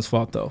Complex Con's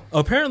fault, though.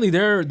 Apparently,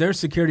 their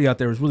security out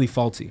there is really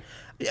faulty.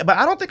 Yeah, but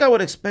I don't think I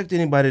would expect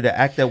anybody to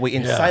act that way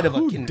inside of a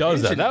Who convention.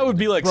 does that? That would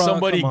be like Bruh,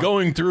 somebody come on.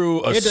 going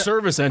through a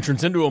service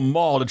entrance into a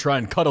mall to try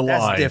and cut a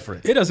That's line.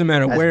 different. It doesn't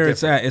matter That's where it's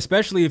different. at,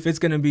 especially if it's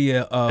going to be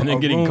And then a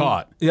getting room-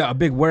 caught. Yeah, a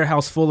big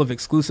warehouse full of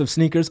exclusive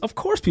sneakers. Of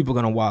course, people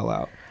are going to wild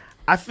out.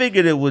 I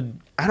figured it would.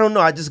 I don't know.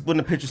 I just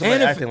wouldn't picture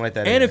somebody acting like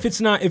that. And either. if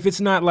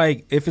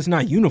it's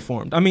not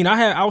uniformed. I mean,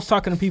 I was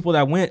talking to people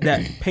that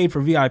paid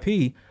for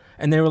VIP,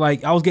 and they were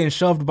like, I was getting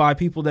shoved by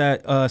people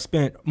that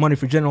spent money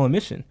for general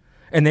admission,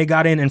 and they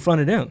got in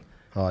front of them.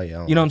 Oh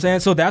yeah, You know what I'm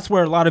saying? So that's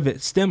where a lot of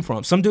it stemmed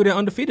from. Some dude at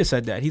Undefeated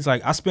said that. He's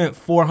like, I spent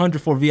 $400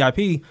 for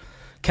VIP.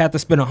 Cat that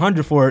spent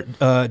 $100 for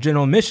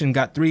general admission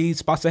got 3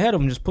 spots ahead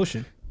of him just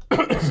pushing.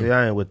 See,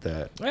 I ain't with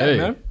that. Hey.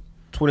 man.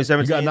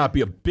 2017. You gotta not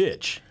be a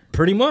bitch.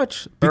 Pretty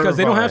much. Because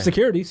they don't have Irvine.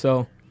 security,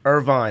 so.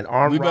 Irvine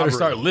armed We better robbery.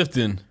 start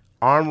lifting.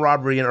 Armed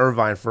robbery in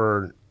Irvine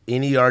for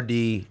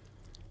NERD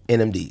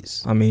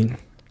NMDs. I mean,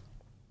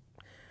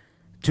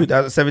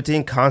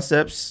 2017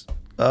 Concepts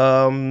in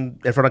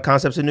front of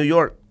Concepts in New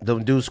York. The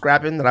dude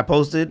scrapping that I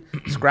posted,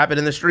 scrapping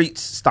in the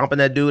streets, stomping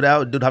that dude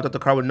out. Dude hopped out the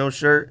car with no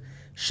shirt.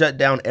 Shut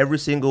down every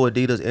single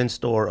Adidas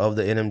in-store of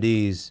the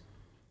NMDs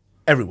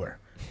everywhere.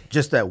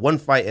 Just that one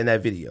fight in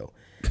that video.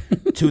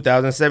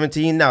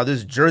 2017, now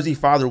this Jersey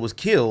father was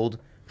killed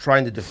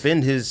trying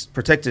to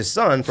protect his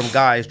son from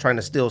guys trying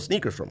to steal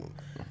sneakers from him.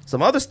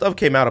 Some other stuff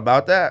came out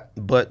about that,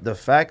 but the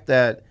fact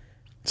that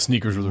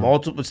Sneakers were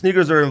multiple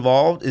sneakers are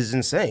involved is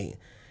insane.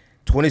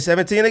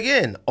 2017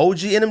 again, OG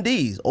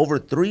NMDs, over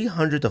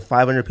 300 to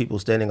 500 people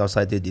standing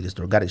outside the Adidas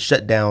store. Got it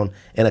shut down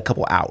in a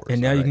couple hours.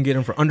 And now you can get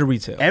them for under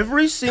retail.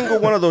 Every single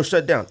one of those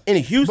shut down. In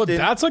Houston. But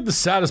that's like the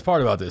saddest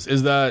part about this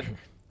is that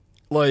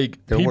like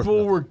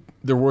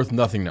they're worth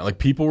nothing now. Like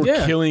people were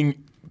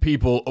killing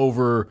people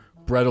over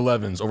Bread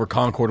 11s, over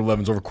Concord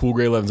 11s, over Cool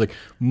Gray 11s, like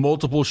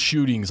multiple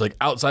shootings, like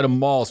outside of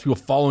malls, people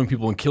following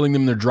people and killing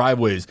them in their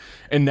driveways.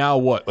 And now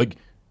what? Like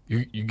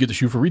you get the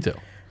shoe for retail.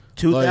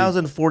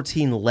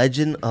 2014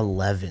 Legend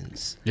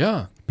 11s.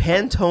 Yeah.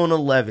 Pantone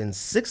 11s,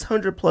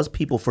 600 plus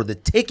people for the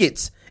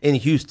tickets in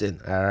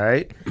Houston. All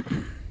right.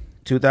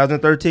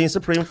 2013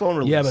 Supreme phone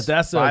release. Yeah, but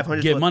that's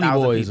Get Money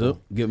Boys.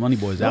 Get Money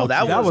Boys No, out.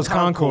 that was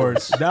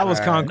Concourse. That was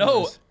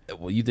Concourse. No.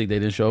 Well, you think they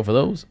didn't show up for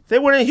those? They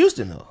weren't in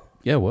Houston though.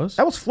 Yeah, it was.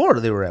 That was Florida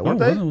they were at, weren't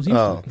they? It was Houston.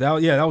 Oh. That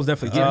was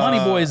definitely Get Money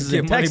Boys is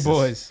in Get Money Texas.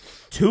 Boys.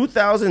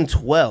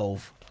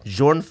 2012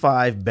 Jordan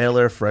 5 Bel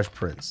Air Fresh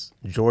Prince,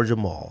 Georgia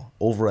Mall.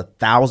 Over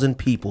 1,000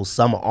 people,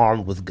 some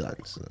armed with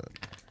guns.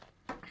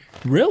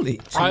 Really?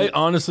 I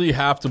honestly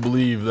have to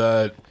believe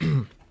that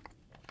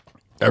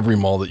every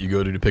mall that you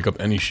go to pick up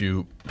any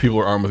shoe, people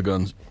are armed with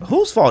guns.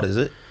 Whose fault is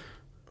it?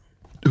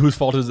 Whose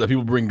fault is it that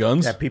people bring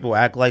guns? That people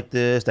act like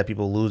this, that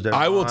people lose their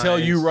I will minds? tell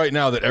you right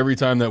now that every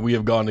time that we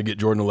have gone to get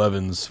Jordan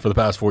 11s for the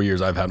past 4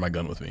 years, I've had my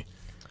gun with me.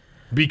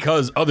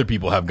 Because other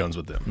people have guns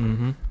with them.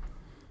 Mm-hmm.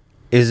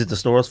 Is it the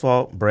store's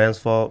fault? Brand's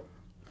fault?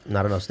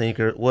 Not enough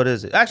sneaker? What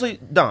is it? Actually,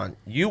 Don,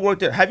 you worked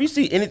there. Have you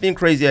seen anything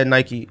crazy at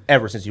Nike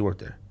ever since you worked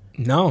there?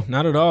 No,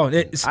 not at all.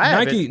 It's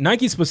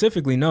Nike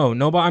specifically, no.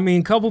 But I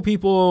mean, couple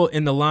people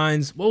in the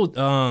lines. Well,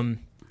 I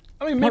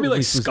mean, maybe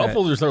like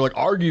scuffles or something, like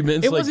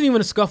arguments. It wasn't even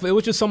a scuffle. It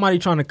was just somebody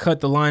trying to cut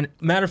the line.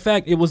 Matter of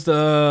fact, it was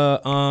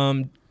the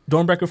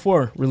Dornbreaker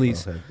 4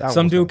 release. Okay.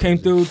 Some dude came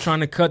through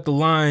trying to cut the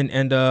line,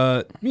 and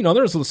there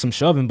was some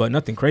shoving, but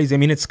nothing crazy. I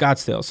mean, it's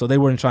Scottsdale, so they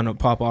weren't trying to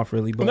pop off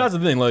really. But and that's the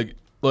thing, like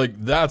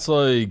that's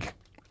like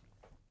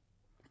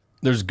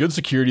there's good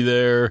security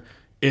there.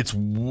 It's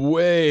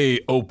way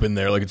open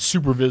there, like it's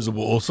super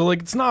visible. So like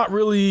it's not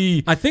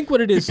really. I think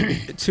what it is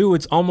too.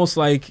 It's almost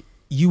like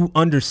you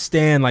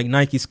understand like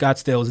Nike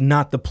Scottsdale is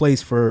not the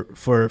place for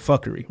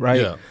fuckery,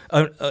 right?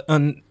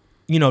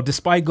 Yeah.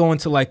 Despite going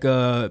to like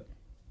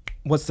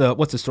what's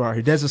the store out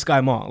here? Desert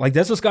Sky Mall. Like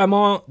Desert Sky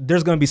Mall,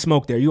 there's gonna be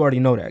smoke there. You already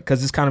know that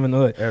because it's kind of in the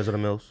hood. Arizona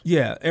Mills.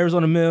 Yeah,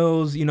 Arizona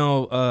Mills.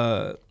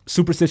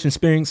 Superstition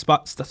Springs,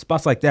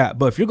 spots like that.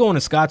 But if you're going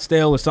to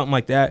Scottsdale or something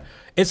like that,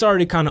 it's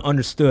already kind of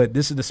understood.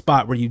 This is the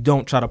spot where you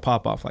don't try to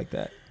pop off like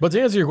that. But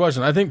to answer your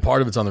question, I think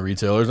part of it's on the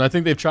retailers, and I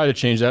think they've tried to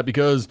change that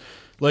because,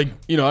 I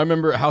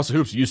remember at House of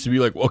Hoops, it used to be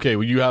like, okay,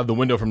 well, you have the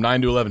window from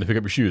 9 to 11 to pick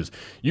up your shoes.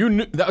 You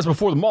knew that was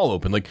before the mall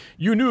opened. Like,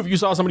 you knew if you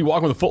saw somebody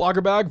walking with a Foot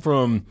Locker bag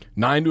from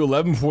 9 to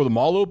 11 before the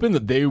mall opened,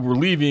 that they were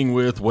leaving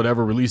with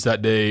whatever released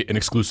that day, an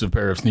exclusive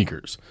pair of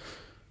sneakers.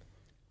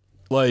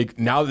 Like,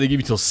 now that they give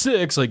you till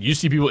 6, like, you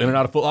see people in and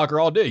out of Foot Locker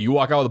all day. You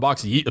walk out with a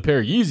box of a pair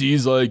of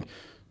Yeezys, like,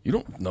 you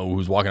don't know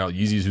who's walking out with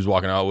Yeezys, who's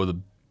walking out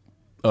with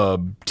a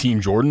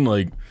Team Jordan.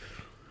 Like,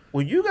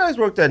 when you guys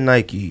worked at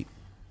Nike,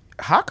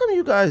 how come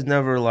you guys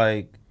never,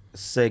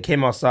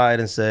 came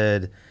outside and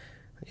said,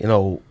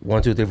 1,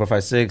 2, 3, 4,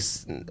 5,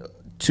 6,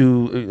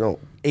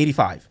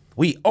 85.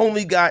 We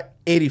only got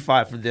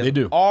 85 for them. They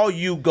do. All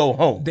you go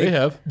home. They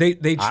have. They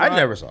tried, I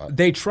never saw it.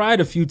 They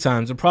tried a few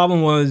times. The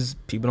problem was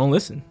people don't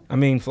listen. I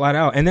mean, flat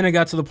out. And then it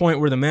got to the point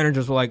where the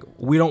managers were like,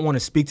 we don't want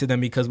to speak to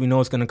them because we know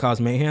it's going to cause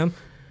mayhem.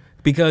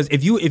 Because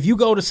if you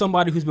go to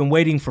somebody who's been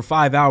waiting for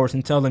 5 hours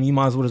and tell them you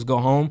might as well just go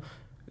home,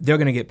 they're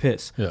going to get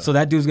pissed. Yeah. So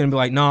that dude's going to be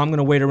like, no, I'm going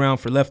to wait around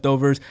for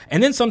leftovers.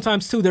 And then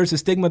sometimes, too, there's a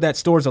stigma that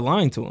stores are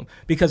lying to them.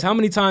 Because how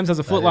many times has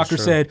a Foot Locker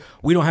said,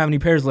 we don't have any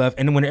pairs left,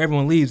 and then when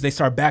everyone leaves, they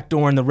start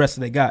backdooring the rest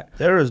that they got.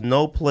 There is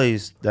no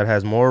place that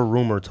has more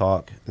rumor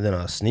talk than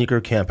a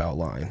sneaker campout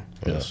line.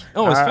 Yes.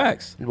 Oh, it's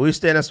facts. We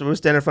stand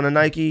in front of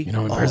Nike. You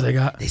know what pairs they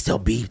got? They sell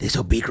B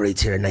grades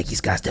here at Nike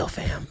Scottsdale,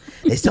 fam.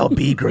 They sell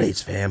B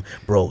grades, fam.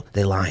 Bro,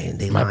 they lying.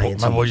 My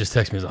boy just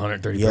texted me, it's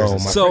 130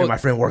 pairs. My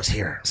friend works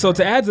here. So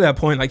to add to that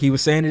point, like he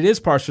was saying, it is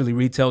partially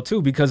retail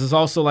too, because it's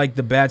also like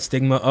the bad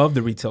stigma of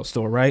the retail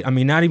store, right? I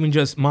mean, not even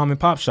just mom and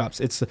pop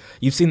shops. It's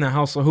you've seen the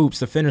House of Hoops,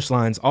 the Finish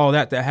Lines, all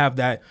that have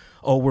that.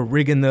 Oh, we're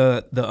rigging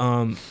the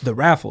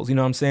raffles. You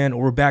know what I'm saying?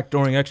 Or we're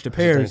backdooring extra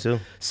pairs.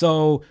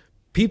 So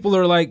people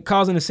are like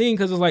causing a scene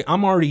because it's like,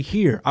 I'm already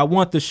here. I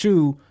want the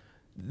shoe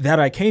that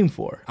I came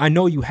for. I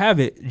know you have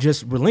it.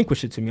 Just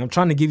relinquish it to me. I'm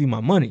trying to give you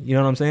my money. You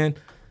know what I'm saying?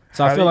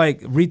 So I feel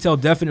like retail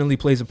definitely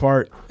plays a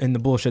part in the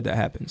bullshit that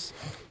happens.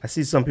 I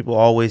see some people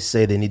always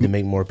say they need to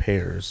make more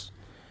pairs.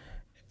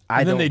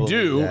 And then they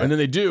do, and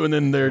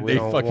then they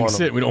fucking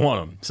sit. We don't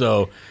want them.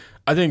 So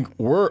I think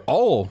we're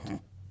all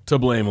to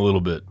blame a little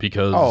bit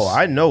because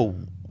I know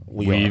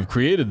we've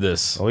created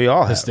this we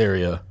all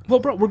hysteria. Have. Well,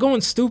 bro, we're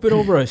going stupid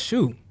over a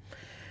shoe.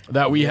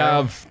 That we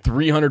have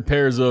 300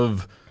 pairs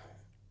of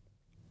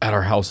at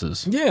our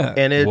houses. Yeah.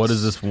 And it's, What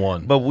is this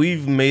one? But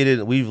we've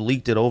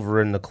leaked it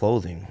over in the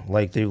clothing.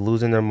 Like they're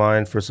losing their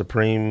mind for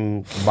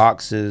Supreme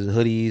boxes,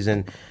 hoodies,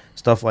 and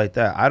stuff like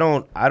that. I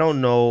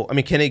don't know. I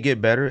mean, can it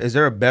get better? Is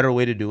there a better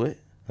way to do it?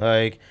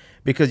 Like,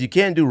 because you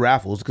can't do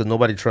raffles because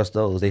nobody trusts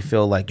those. They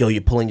feel like, yo,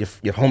 you're pulling your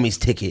homie's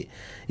ticket.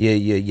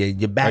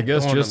 You're back. I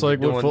guess just like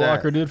what Foot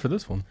Locker did for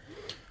this one.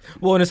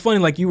 Well, and it's funny,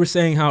 like you were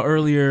saying how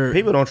earlier.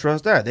 People don't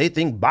trust that. They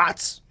think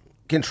bots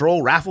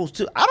control raffles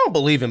too. I don't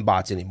believe in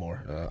bots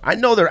anymore. I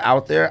know they're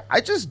out there. I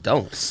just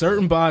don't.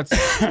 Certain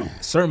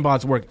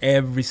bots work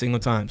every single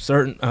time.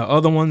 Certain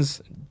other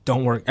ones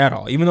don't work at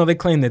all. Even though they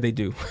claim that they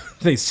do,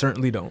 they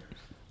certainly don't.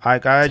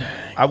 Like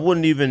I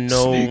wouldn't even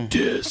know.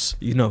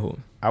 You know who?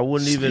 I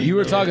wouldn't even. You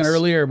were talking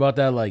earlier about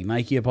that, like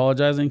Nike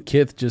apologizing.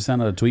 Kith just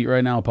sent out a tweet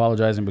right now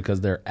apologizing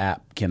because their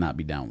app cannot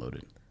be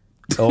downloaded.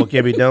 Oh, it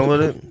can't be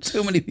downloaded?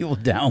 Too many people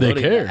They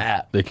downloading care. the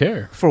app. They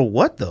care. For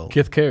what though?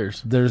 Kith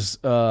cares. There's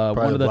one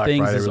of the Black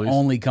things Friday is release.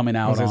 only coming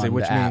I out was gonna say, on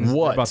which the app. means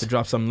What? they're about to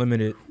drop something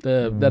limited.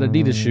 That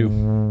Adidas shoe.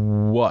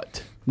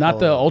 What? Not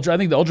the Ultra. I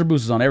think the Ultra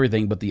Boost is on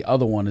everything, but the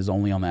other one is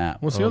only on the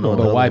app. What's the other one?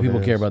 But why other people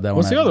one care is? about that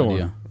What's one? the I have other no one?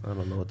 idea. I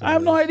don't know what that I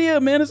have no is.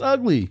 idea, man. It's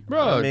ugly.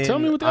 Bro, I mean, tell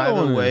me what the other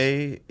one either is.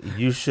 way,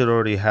 you should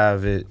already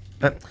have it.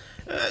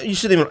 You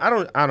shouldn't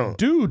even. I don't.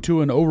 Due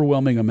to an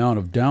overwhelming amount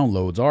of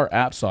downloads, our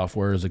app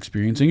software is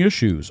experiencing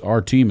issues.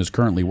 Our team is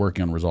currently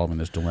working on resolving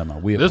this dilemma.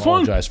 We This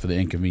one? apologize for the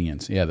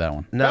inconvenience. Yeah, that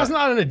one. No, That's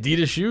not an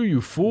Adidas shoe, you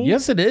fool.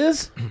 Yes, it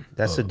is.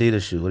 that's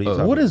Adidas shoe. What are you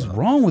talking What is about?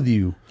 wrong with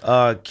you?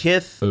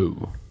 Kith?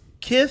 Oh.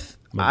 Kith.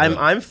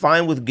 I'm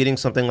fine with getting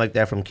something like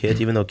that from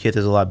Kith, even though Kith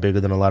is a lot bigger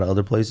than a lot of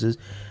other places.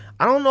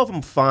 I don't know if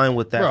I'm fine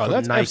with that. Bro, from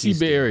that's Nike FC Bay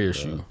still, Area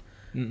bro.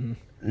 shoe.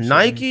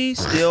 Nike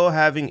still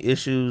having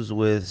issues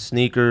with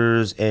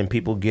sneakers and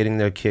people getting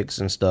their kicks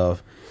and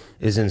stuff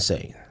is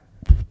insane.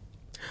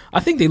 I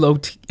think they low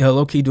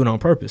key do it on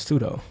purpose too,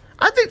 though.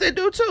 I think they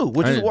do too,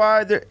 which is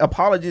why their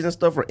apologies and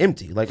stuff are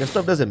empty. Like, that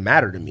stuff doesn't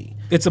matter to me.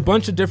 It's a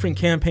bunch of different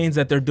campaigns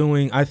that they're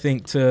doing, I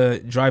think, to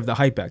drive the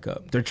hype back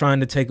up. They're trying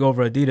to take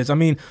over Adidas. I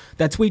mean,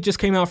 that tweet just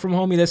came out from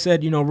homie that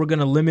said, we're going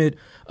to limit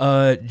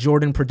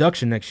Jordan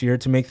production next year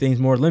to make things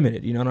more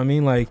limited. You know what I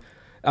mean? Like,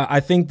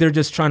 I think they're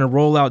just trying to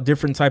roll out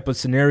different type of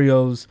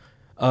scenarios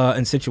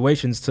and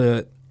situations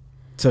to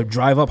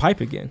drive up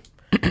hype again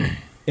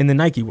in the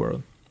Nike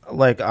world.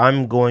 Like,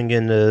 I'm going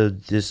into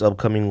this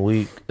upcoming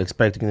week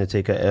expecting to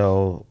take a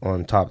L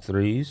on top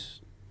threes,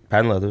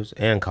 patent leathers,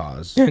 and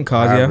cause. And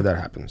Cause, however yeah. that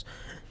happens.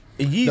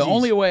 The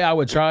only way I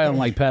would try on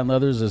like patent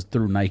leathers is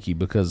through Nike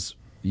because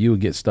you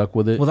would get stuck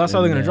with it. Well, that's how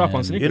they're going to drop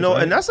on then- sneakers.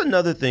 Right? And that's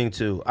another thing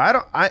too.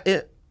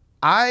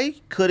 I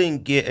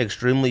couldn't get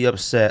extremely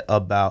upset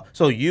about.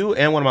 So you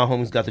and one of my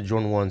homies got the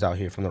Jordan 1s out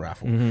here from the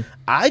raffle. Mm-hmm.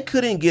 I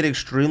couldn't get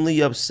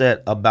extremely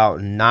upset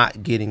about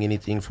not getting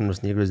anything from the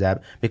sneakers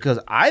app because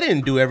I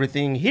didn't do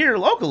everything here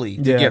locally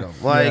to Yeah, get them.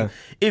 Like, yeah.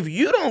 if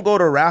you don't go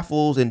to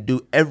raffles and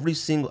do every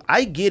single,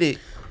 I get it.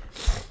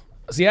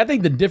 See, I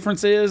think the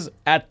difference is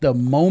at the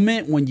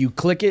moment when you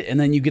click it and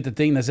then you get the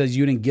thing that says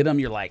you didn't get them,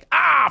 you're like,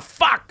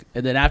 fuck.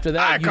 And then after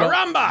that,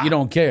 you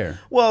don't care.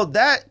 Well,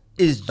 that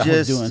is was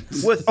just doing-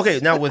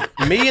 with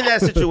me in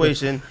that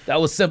situation. That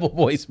was Simple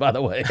Voice, by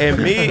the way. And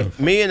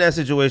me in that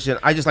situation,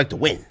 I just like to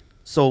win.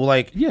 So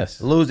like,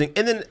 Yes. losing,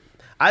 and then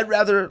I'd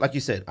rather, like you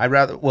said, I'd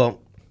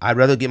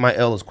rather get my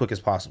L as quick as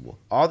possible.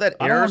 All that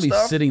I don't error want to be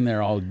stuff, sitting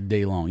there all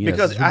day long. Yes,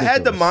 because it's I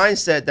had the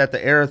ridiculous. mindset that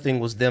the error thing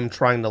was them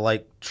trying to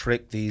like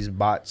trick these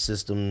bot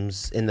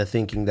systems into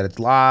thinking that it's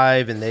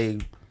live and they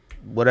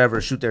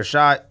shoot their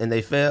shot and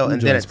they fail,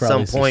 and then Joints at some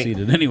probably point.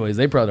 succeeded. Anyways,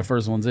 they probably the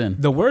first ones in.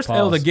 The worst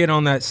L to Pause. get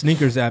on that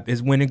sneakers app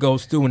is when it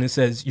goes through and it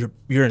says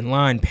you're in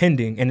line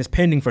pending, and it's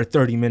pending for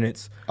 30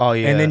 minutes. Oh,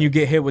 yeah. And then you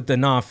get hit with the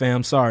nah,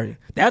 fam, sorry.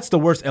 That's the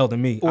worst L to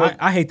me. Well,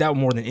 I hate that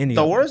more than any.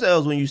 The of them. worst L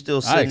is when you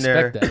still sitting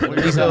there. expect that. When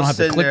At you're least I still don't have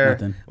to sitting click there.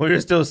 nothing. When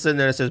you're still sitting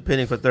there, it says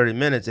pending for 30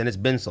 minutes and it's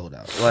been sold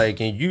out. Like,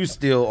 and you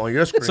still on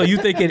your screen. So you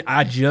thinking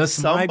I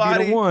just might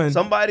be the one?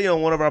 Somebody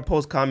on one of our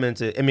posts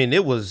commented. I mean,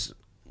 it was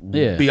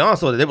Yeah. beyond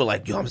so. They were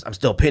like, "Yo, I'm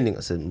still pending."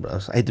 I said, "Bro,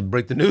 I hate to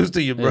break the news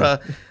to you, bro."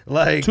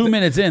 Like 2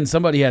 minutes in,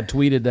 somebody had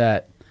tweeted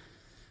that.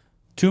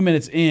 2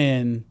 minutes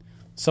in,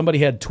 somebody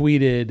had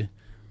tweeted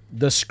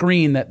the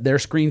screen that their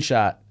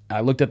screenshot. I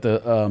looked at the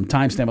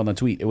timestamp on the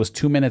tweet. It was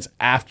 2 minutes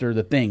after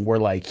the thing where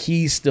like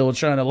he's still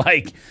trying to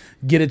like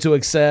get it to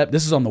accept.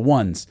 This is on the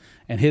ones,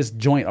 and his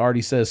joint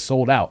already says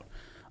sold out.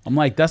 I'm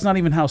like, that's not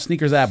even how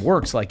Sneakers app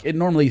works. Like it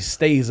normally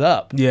stays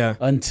up, Yeah.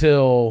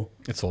 until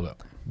It's sold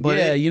out.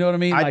 yeah, you know what I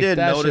mean. I Like, did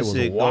that notice shit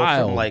was it go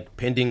wild. from like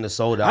pending to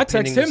sold out. I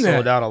pending texted to him that.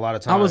 sold out a lot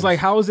of times. I was like,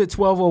 "How is it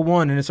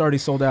 12:01 and it's already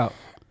sold out?"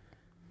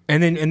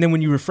 And then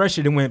when you refresh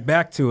it, it went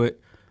back to it,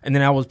 and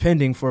then I was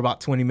pending for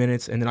about 20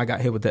 minutes, and then I got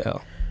hit with the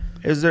L.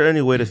 "Is there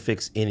any way to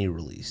fix any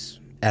release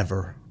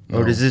ever,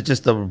 or is it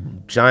just a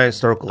giant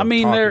circle?" I of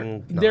mean, there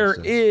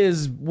nonsense?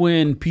 is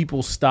when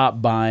people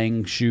stop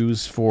buying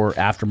shoes for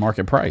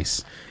aftermarket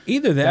price.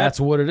 Either that,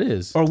 That's what it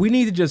is. or we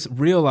need to just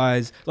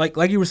realize, like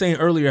you were saying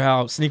earlier,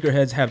 how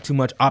sneakerheads have too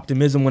much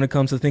optimism when it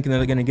comes to thinking that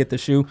they're going to get the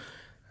shoe.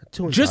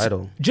 Too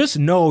entitled. Just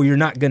know you're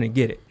not going to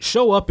get it.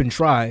 Show up and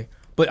try,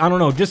 But I don't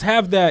know. Just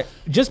have that.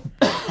 Just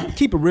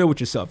keep it real with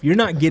yourself. You're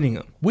not getting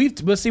them. We've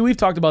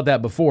talked about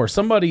that before.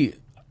 Somebody,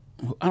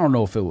 I don't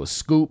know if it was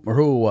Scoop or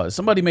who it was.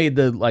 Somebody made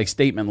the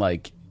statement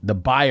like the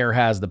buyer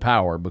has the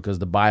power because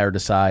the buyer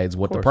decides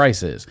what the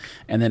price is,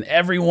 and then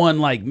everyone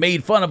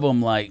made fun of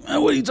them like,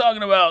 what are you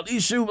talking about?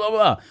 These shoes, blah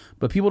blah.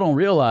 But people don't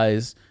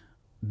realize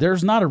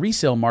there's not a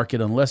resale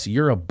market unless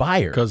you're a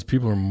buyer. Because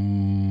people are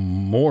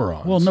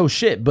morons. Well, no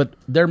shit, but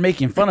they're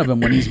making fun of him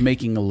when he's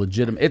making a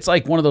legitimate. It's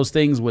like one of those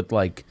things with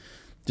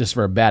just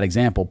for a bad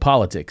example,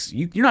 politics.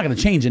 You're not going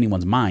to change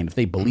anyone's mind if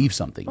they believe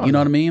something. You know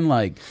what I mean?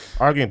 Like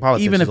arguing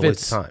politics even is if a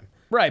waste it's of time.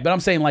 Right, but I'm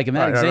saying in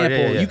that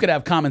example, you could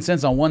have common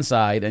sense on one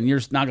side and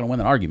you're not going to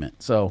win an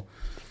argument. So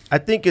I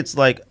think it's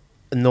like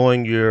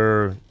knowing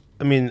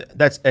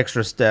that's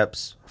extra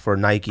steps for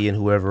Nike and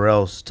whoever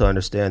else to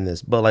understand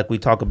this. But like we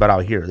talk about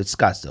out here, it's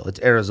Scottsdale,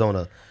 it's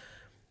Arizona.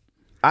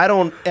 I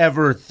don't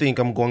ever think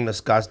I'm going to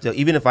Scottsdale,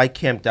 even if I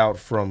camped out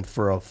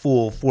for a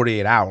full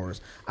 48 hours.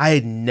 I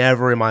had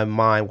never in my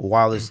mind,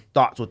 wildest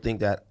thoughts would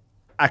think that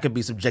I could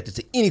be subjected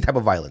to any type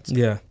of violence.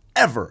 Yeah.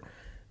 Ever.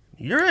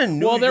 You're in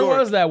New York. Well, there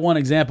was that one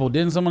example.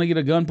 Didn't somebody get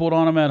a gun pulled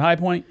on him at High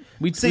Point?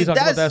 We talked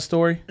about that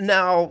story.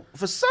 Now,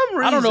 for some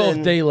reason, I don't know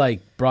if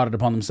they brought it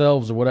upon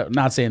themselves or whatever.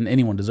 Not saying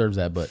anyone deserves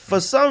that, but for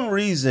some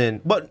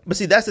reason, but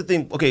see, that's the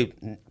thing. Okay,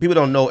 people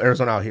don't know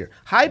Arizona out here.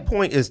 High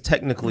Point is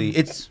technically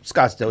it's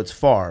Scottsdale. It's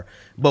far,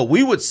 but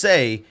we would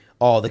say,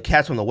 oh, the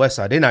cats from the west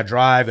side, they're not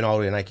driving all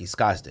the way to Nike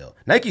Scottsdale.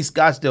 Nike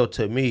Scottsdale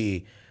to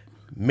me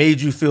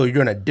made you feel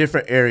you're in a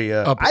different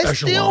area. I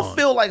still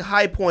feel like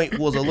High Point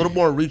was a little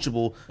more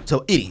reachable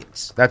to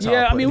idiots. That's how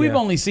I mean, we've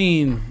only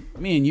seen,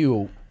 me and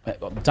you,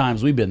 the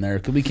times we've been there,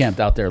 because we camped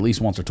out there at least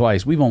once or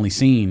twice. We've only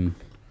seen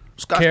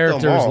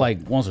characters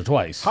once or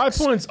twice. High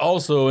Point's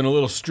also in a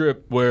little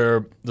strip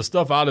where the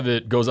stuff out of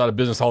it goes out of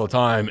business all the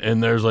time,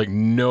 and there's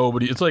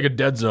nobody. It's like a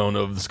dead zone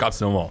of the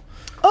Scottsdale Mall.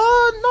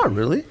 Not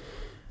really.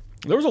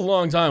 There was a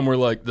long time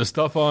where the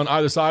stuff on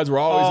either sides were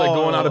always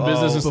going out of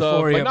business and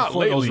stuff. Not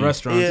lately. Those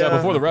restaurants. Yeah,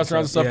 before the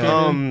restaurants and stuff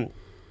came in.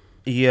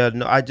 Yeah,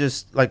 no, I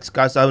just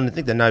Scott. I wouldn't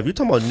think that now. If you're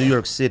talking about New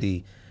York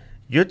City,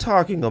 you're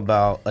talking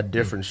about a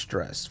different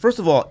stress. First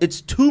of all, it's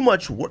too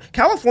much work.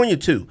 California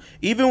too.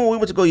 Even when we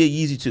went to go get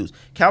Yeezy 2s,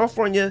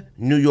 California,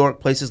 New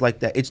York, places like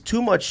that, it's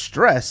too much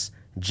stress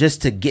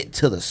just to get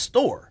to the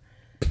store.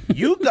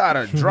 You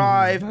gotta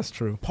drive. That's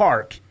true.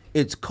 Park.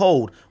 It's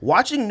cold.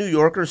 Watching New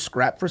Yorkers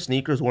scrap for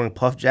sneakers wearing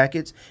puff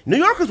jackets. New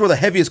Yorkers wear the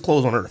heaviest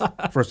clothes on earth,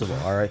 first of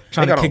all right?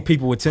 Trying to kick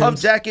people with Timbs.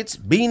 Puff jackets,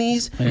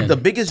 beanies, the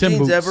biggest Tim jeans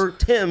boots. ever,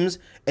 Timbs,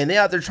 and they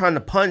out there trying to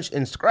punch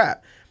and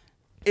scrap.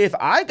 If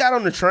I got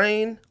on the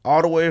train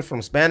all the way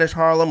from Spanish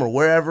Harlem or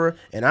wherever,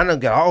 and I done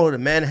got all the way to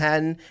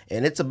Manhattan,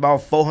 and it's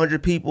about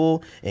 400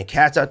 people, and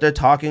cats out there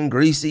talking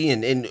greasy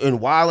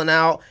and wilding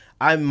out,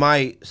 I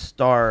might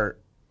start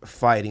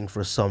fighting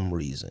for some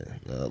reason.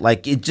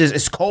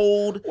 It's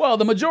cold. Well,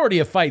 the majority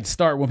of fights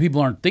start when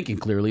people aren't thinking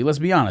clearly. Let's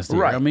be honest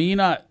here. Right. I mean, you're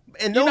not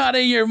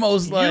in your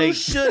most you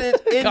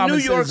shouldn't in common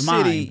New York sense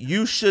City. mind.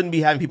 You shouldn't be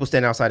having people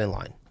stand outside in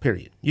line.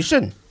 Period. You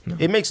shouldn't. No.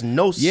 It makes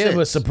no sense. Yeah,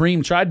 but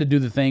Supreme tried to do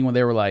the thing when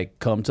they were like,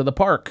 "Come to the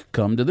park,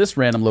 come to this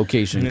random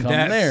location, come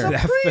there."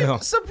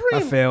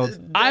 That failed.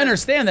 I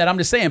understand that. I'm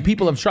just saying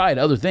people have tried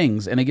other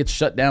things and it gets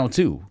shut down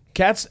too.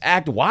 Cats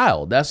act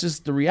wild. That's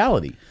just the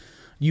reality.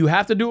 You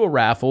have to do a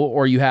raffle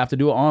or you have to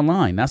do it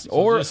online. Just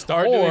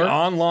start doing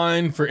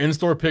online for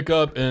in-store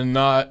pickup and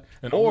not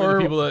only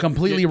the people that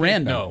completely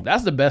random. No.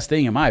 That's the best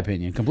thing in my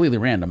opinion. Completely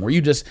random. Where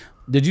you just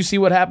did you see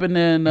what happened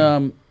in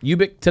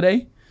Ubic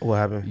today? What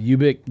happened?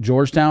 Ubic,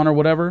 Georgetown or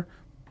whatever.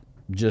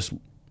 Just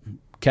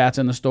cats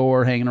in the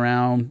store hanging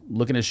around,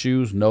 looking at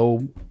shoes,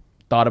 no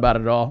thought about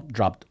it at all.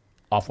 Dropped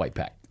Off-White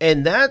pack.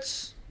 And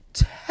that's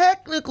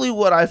technically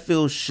what I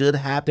feel should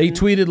happen. They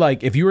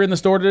tweeted if you were in the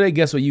store today,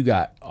 guess what you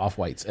got?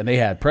 Off-Whites. And they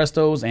had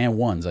Prestos and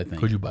ones, I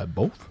think. Could you buy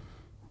both?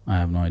 I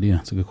have no idea.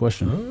 It's a good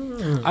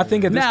question. I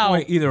think at this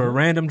point, either a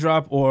random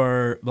drop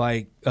or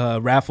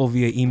raffle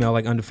via email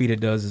like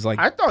Undefeated does is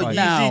I thought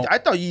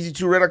Yeezy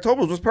 2 Red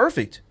October was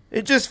perfect.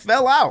 It just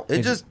fell out.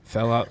 It just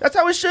fell out. That's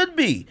how it should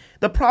be.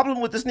 The problem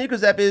with the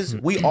sneakers app is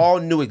we all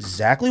knew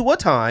exactly what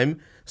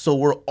time, so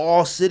we're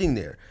all sitting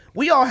there.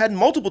 We all had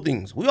multiple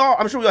things.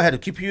 I'm sure we all had a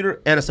computer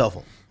and a cell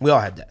phone. We all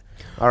had that.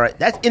 All right,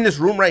 that's in this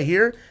room right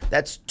here.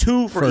 That's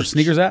two for each.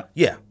 sneakers app.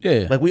 Yeah.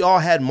 We all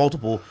had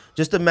multiple.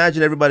 Just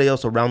imagine everybody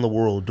else around the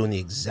world doing the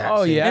exact same.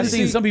 Oh yeah, I've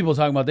thing. seen some people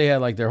talking about they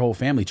had their whole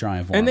family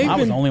trying for them. I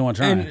was the only one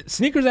trying. And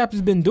Sneakers app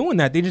has been doing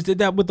that. They just did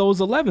that with those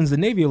 11s, the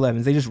Navy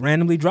 11s. They just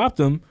randomly dropped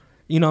them.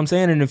 You know what I'm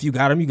saying? And if you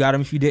got them, you got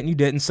them. If you didn't, you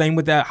didn't. Same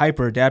with that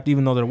Hyper Adapt,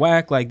 even though they're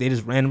whack, they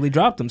just randomly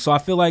dropped them. So I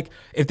feel like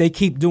if they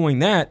keep doing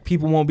that,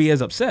 people won't be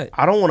as upset.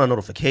 I don't want a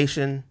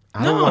notification.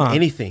 I don't want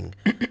anything.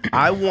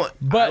 I want.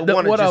 But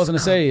what I was going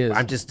to say is,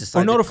 I'm just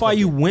deciding or notify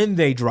you when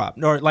they drop,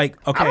 or okay.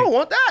 I don't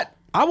want that.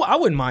 I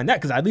wouldn't mind that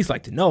because I'd at least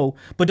like to know.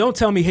 But don't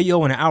tell me, hey,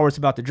 yo, in an hour it's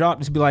about to drop.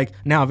 Just be like,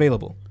 now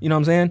available. You know what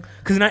I'm saying?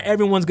 Because not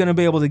everyone's going to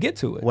be able to get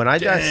to it. When I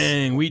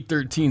Dang, week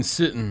 13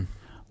 sitting.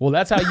 well,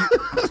 that's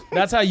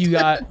how you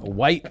got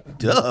white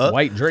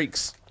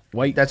Drakes.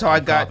 White. That's how I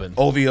got popping.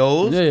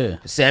 OVOs, Yeah.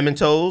 salmon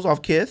toes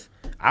off Kith.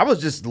 I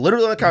was just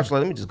literally on the couch like,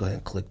 let me just go ahead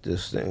and click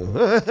this thing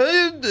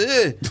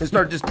and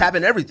start just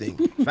tapping everything.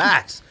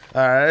 Facts.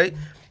 All right.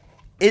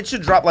 It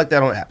should drop like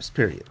that on apps,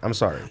 period. I'm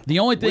sorry. The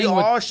only thing we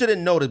all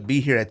shouldn't know to be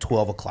here at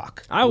 12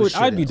 o'clock.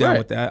 I'd be down Right.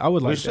 with that. I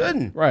would like We that.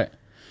 shouldn't. Right.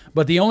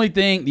 But the only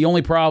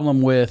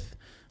problem with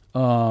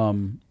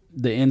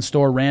the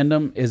in-store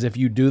random is if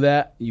you do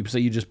that, you say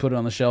you just put it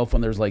on the shelf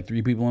when there's like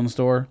 3 people in the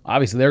store.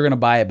 Obviously, they're going to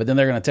buy it, but then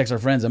they're going to text their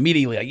friends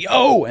immediately like,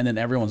 yo, and then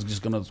everyone's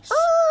just going to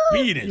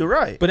speed it. You're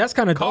right. But that's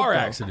kind of Car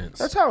accidents.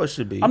 That's how it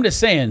should be. I'm just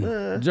saying,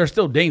 there's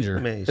still danger.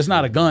 mean, It's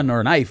not a gun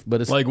or a knife,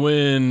 but it's Like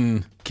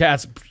when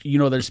cats,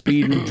 they're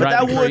speeding, But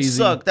driving that would crazy.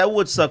 suck. That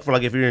would suck for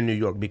like if you're in New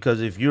York,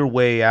 because if you're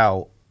way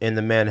out and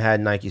the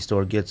Manhattan Nike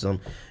store gets them,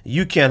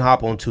 you can't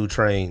hop on 2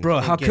 trains. Bro,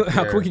 and how get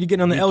how there. quick can you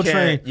get on the You L can't-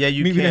 train? Yeah,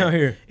 you Meet me can't. down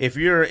here. If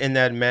you're in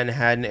that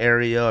Manhattan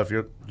area, if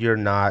you're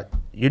not,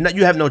 you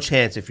have no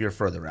chance if you're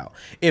further out.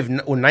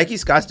 When Nike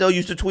Scottsdale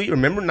used to tweet,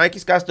 remember Nike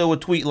Scottsdale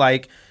would tweet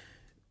like,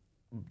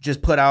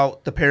 just put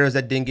out the pairs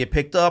that didn't get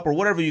picked up or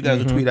whatever you guys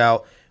would tweet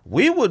out.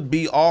 We would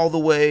be all the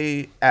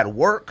way at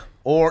work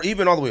or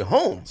even all the way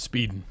home.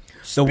 speeding.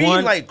 Speeding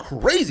one- like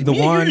crazy. the Me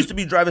and one- you used to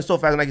be driving so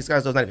fast, Nike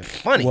Scottsdale's not even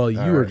funny. Well, you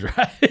All were right.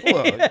 driving.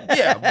 Well,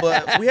 yeah,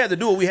 but we had to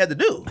do what we had to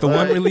do. The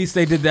one release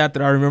they did that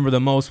I remember the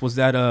most was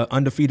that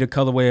undefeated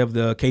colorway of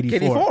the KD4.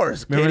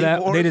 KD4s. Remember that?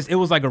 KD4s. It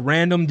was like a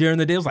random during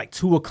the day. It was like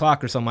 2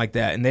 o'clock or something like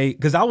that. And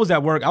because I was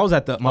at work, I was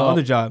at my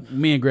other job.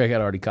 Me and Greg had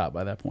already caught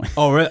by that point.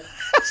 Oh, really?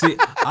 See,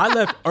 I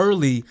left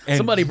early and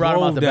Somebody brought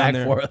 'em out drove the down back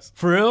there. for us.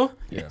 For real?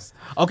 Yes.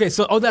 Okay,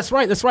 so that's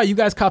right. You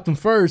guys copped them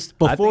first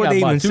I think before I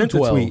they bought even two sent the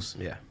 12s.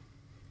 tweet. Yeah.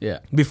 Yeah.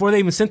 Before they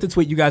even sent the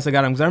tweet, you guys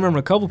got them because I remember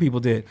a couple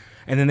people did,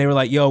 and then they were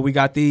like, "Yo, we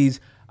got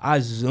these." I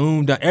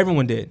zoomed up.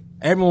 Everyone did.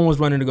 Everyone was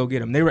running to go get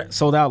them. They were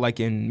sold out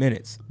like in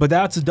minutes. But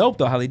that's dope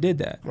though how they did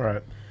that.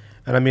 Right.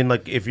 And I mean,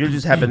 like, if you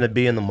just happen to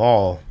be in the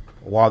mall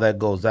while that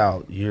goes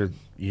out, you're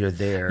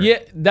there. Yeah,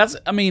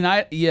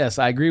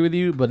 I agree with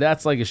you, but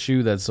that's like a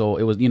shoe that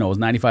sold. It was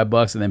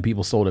 $95, and then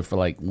people sold it for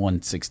like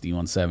 $160,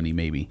 $170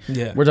 maybe.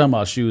 Yeah. We're talking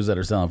about shoes that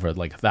are selling for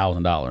like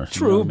 $1,000.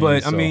 True,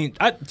 but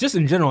So, just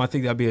in general, I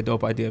think that'd be a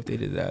dope idea if they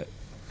did that.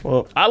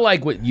 Well, I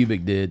like what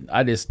Ubik did.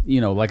 I just,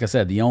 like I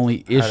said, the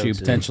only issue too.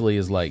 potentially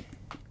is like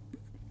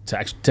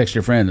text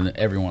your friend and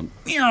everyone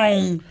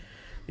yeah.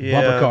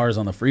 bumper cars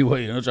on the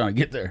freeway, trying to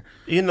get there.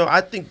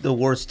 I think the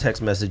worst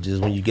text message is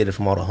when you get it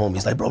from all the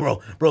homies. Like,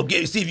 bro,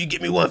 see if you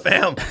get me one,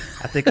 fam.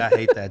 I think I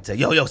hate that text.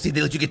 Yo, see if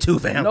they let you get 2,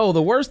 fam. No,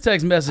 the worst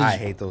text message I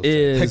hate those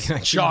is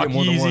Chalk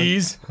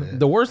Yeezys.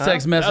 the worst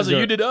text That's message. what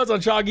you did to us on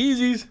Chalk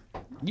Yeezys.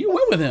 You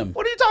went with him.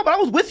 What are you talking about?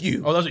 I was with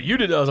you. Oh, that's what you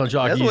did to us on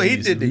Chalk Yeezys. That's what he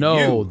did to No,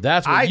 you.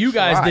 that's what you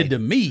guys did to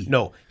me.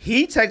 No,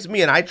 he texted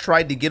me and I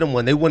tried to get him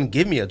one. They wouldn't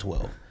give me a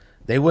 12.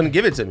 They wouldn't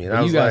give it to me. And I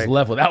You was guys like,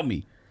 left without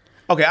me.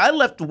 okay, I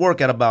left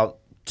work at about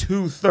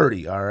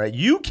 2:30, all right?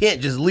 You can't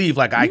just leave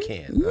like I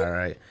can, all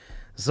right?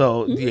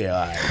 So, yeah,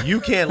 all right. You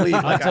can't leave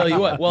like I'll tell you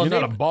what. Well, You're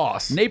not a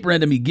boss. Nate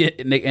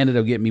ended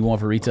up getting me one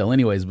for retail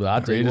anyways, but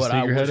I'll tell you Greatest what,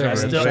 I sneakerhead wish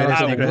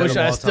ever.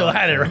 I still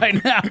had it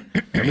right now.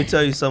 Let me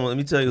tell you something. Let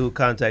me tell you who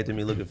contacted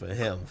me looking for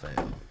him,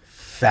 fam.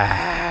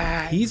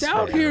 Facts. He's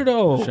out fam. here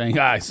though.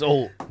 Shanghai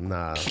sold.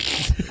 Nah.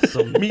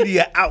 Some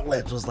media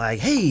outlets was like,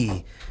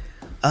 hey,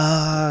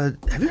 have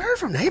you heard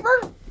from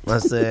Neighbor? I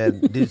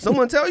said, did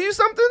someone tell you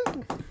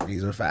something?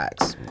 These are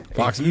facts.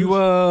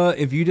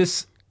 If you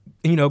just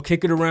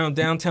kick it around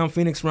downtown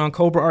Phoenix around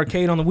Cobra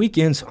Arcade on the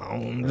weekends,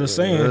 I'm just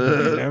saying,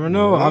 you never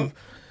know.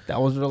 That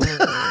was really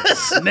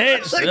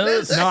Snitch.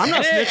 no, I'm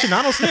not snitching.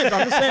 I don't snitch.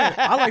 I'm just saying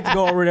I like to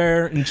go over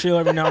there and chill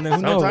every now and then.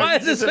 Who knows? Why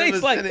is his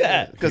face like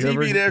that? Because he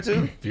be there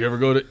too. If you ever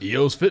go to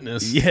EO's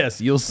Fitness, Yes,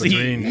 you'll see.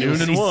 between You'll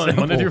noon and see 1,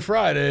 simple. Monday through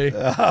Friday,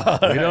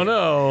 we don't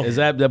know. Is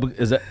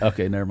that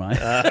okay? Never mind.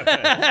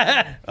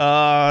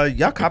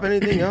 Y'all cop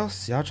anything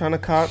else? Y'all trying to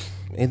cop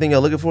anything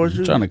y'all looking forward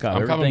to? trying to cop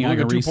I'm everything I copping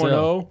can Beluga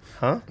resell. 2.0.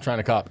 Huh? I'm trying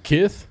to cop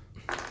Kith,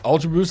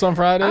 Ultra Boost on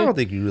Friday. I don't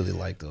think you really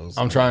like those.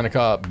 I'm trying to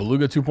cop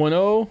Beluga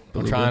 2.0.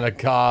 I'm trying to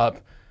cop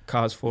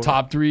Cos 4.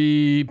 top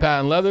 3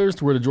 patent leathers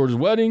to wear to George's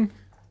wedding.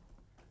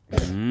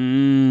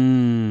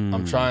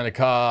 I'm trying to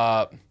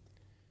cop.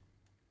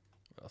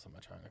 What else am I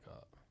trying to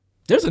cop?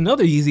 There's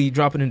another Yeezy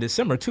dropping in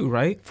December too,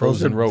 right?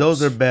 Frozen ropes.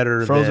 Those are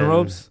better. Frozen than,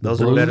 ropes?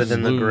 Those are Blues, better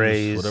than the blues,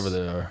 grays. whatever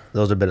they are.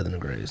 Those are better than the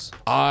grays.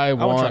 I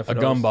try want for a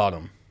those. gum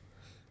bottom.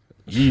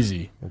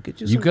 Yeezy. We'll get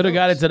You some could have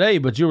got it those. today,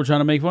 but you were trying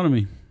to make fun of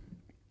me.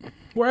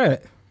 Where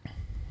at?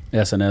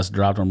 SNS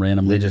dropped them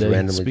randomly. They just today.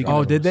 randomly Speaking dropped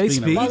Oh, of- did they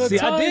speaking of- speak?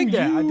 See, I dig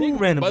that. I dig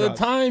random By the drops.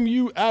 time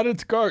you added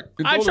to cart,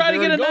 I tried to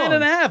get a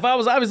 9.5. I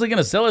was obviously going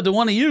to sell it to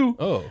one of you.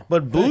 Oh,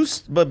 But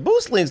boost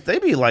links, they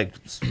be like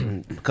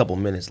a couple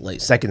minutes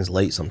late, seconds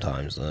late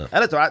sometimes.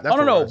 That's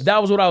Oh no,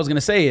 that was what I was gonna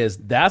say. Is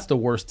that's the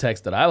worst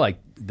text that I like,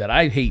 that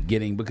I hate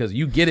getting, because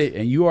you get it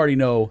and you already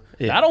know.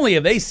 Yeah. Not only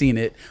have they seen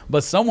it,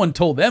 but someone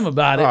told them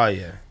about it. Oh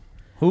yeah.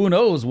 Who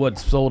knows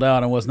what's sold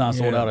out and what's not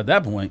sold Yeah. out at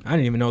that point? I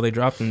didn't even know they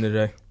dropped them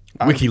today.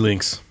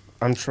 WikiLinks.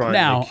 I'm trying.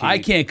 Now to keep, I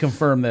can't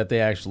confirm that they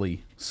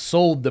actually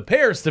sold the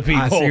pairs to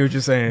people. I see what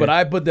you're saying. But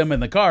I put them in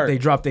the cart. They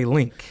dropped a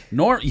link.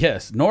 Well,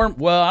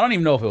 I don't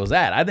even know if it was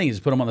that. I think he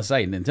just put them on the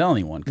site and didn't tell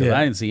anyone because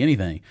I didn't see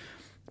anything.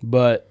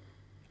 But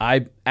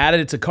I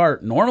added it to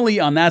cart. Normally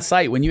on that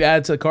site, when you add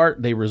it to the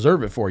cart, they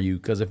reserve it for you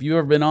because if you've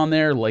ever been on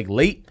there like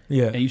late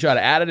and you try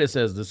to add it, it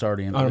says this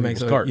already in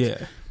the cart.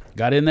 Yeah.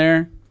 Got in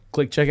there,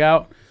 click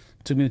checkout,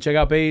 took me to the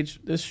checkout page.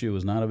 This shoe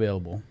is not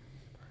available.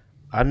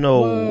 I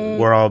know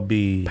where I'll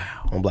be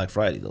on Black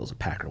Friday. Though, it's a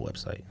Packer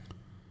website.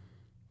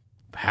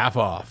 Half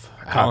off.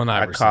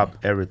 I cop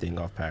everything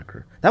off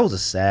Packer. That was a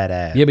sad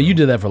ad. Yeah, but you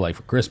did that for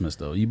Christmas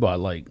though. You bought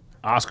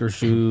Oscar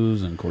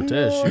shoes and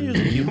Cortez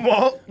shoes.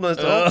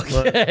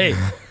 Okay.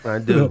 I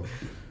do.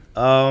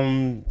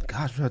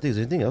 Gosh, I think is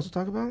there anything else to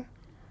talk about?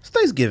 It's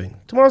Thanksgiving.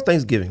 Tomorrow's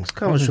Thanksgiving. It's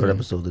kind of a short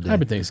episode today.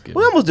 Happy Thanksgiving.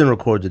 We almost didn't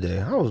record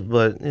today.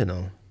 But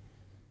I'm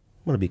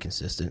gonna be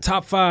consistent.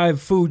 Top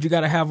 5 food you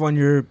got to have on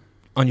your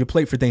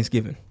plate for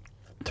Thanksgiving.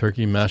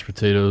 Turkey, mashed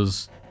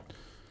potatoes.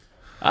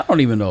 I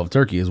don't even know if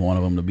turkey is one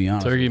of them, to be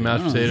honest. Turkey,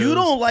 mashed potatoes. You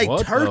don't like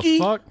What turkey?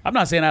 the fuck? I'm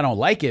not saying I don't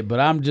like it, but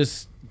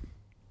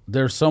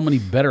there's so many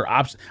better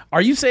options.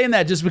 Are you saying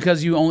that just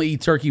because you only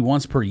eat turkey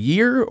once per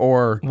year,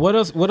 or What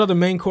else? What other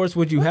main course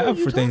would you have are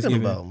you for talking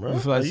Thanksgiving? about, bro?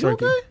 besides Are you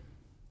turkey? okay?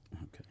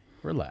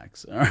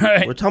 relax? All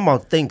right. We're talking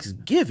about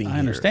Thanksgiving. I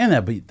understand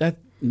that, but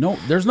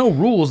there's no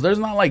rules. There's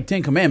not like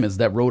 10 commandments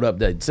that wrote up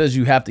that says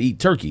you have to eat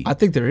turkey. I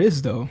think there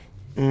is though.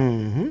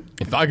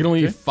 If I could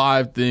only eat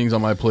 5 things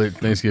on my plate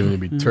Thanksgiving, it'd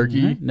be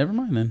turkey, Never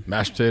mind then.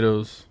 mashed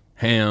potatoes,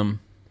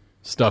 ham,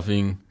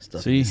 stuffing,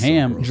 See,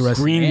 ham,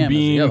 green ham is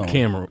the other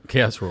bean one.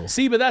 casserole.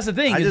 See, but that's the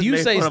thing I is just you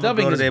made say fun of a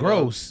stuffing girl is today about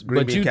gross, green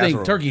but bean you casserole.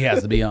 think turkey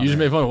has to be on. You just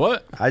made fun of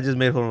what? I just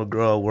made fun of a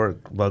girl at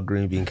work about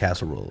green bean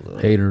casserole.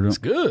 Hater. It's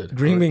good.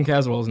 Green bean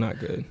casserole is not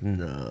good.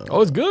 No. Oh,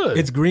 it's good.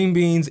 It's green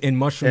beans and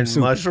mushroom And soup.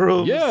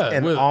 mushrooms yeah,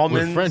 and with,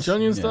 almonds. with French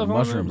onion stuff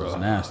mushrooms on is there,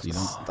 bro. nasty.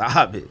 Don't.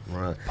 Stop it,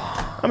 bro.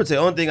 I'm gonna tell you, the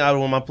only thing I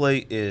would on my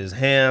plate is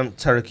ham,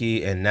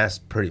 turkey, and that's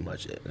pretty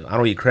much it. I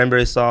don't eat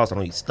cranberry sauce. I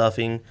don't eat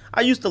stuffing.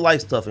 I used to like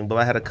stuffing, but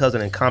I had a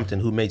cousin in Compton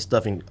who made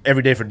stuffing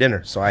every day for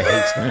dinner, so I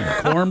hate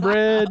stuffing.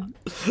 Cornbread,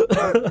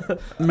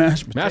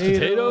 mashed potatoes.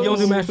 potatoes? You don't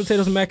do mashed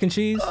potatoes and mac and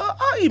cheese?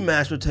 I eat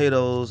mashed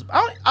potatoes.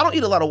 I don't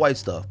eat a lot of white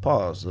stuff.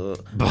 Pause.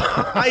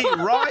 I eat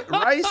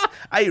rice.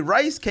 I eat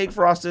rice, cake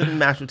frosted, and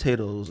mashed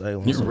potatoes. You're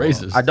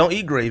racist. I don't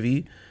eat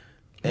gravy.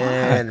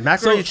 And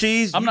macaroni and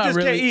cheese. I'm you not just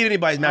really- can't eat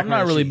anybody's I'm macaroni not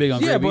and really cheese. big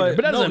on Yeah, gravy, but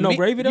but that doesn't no mean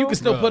gravy, though? you can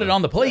still put it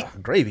on the plate.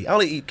 Gravy. I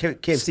only eat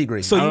KFC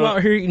gravy. So you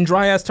out here eating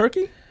dry ass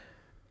turkey?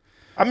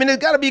 I mean,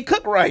 it's got to be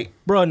cooked right.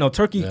 Bro, no,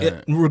 turkey,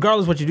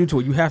 regardless what you do to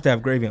it, you have to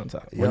have gravy on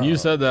top. When you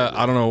said that,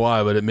 I don't know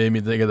why, but it made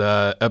me think of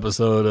that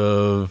episode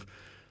of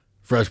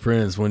Fresh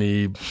Prince when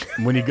he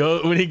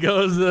goes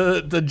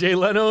to Jay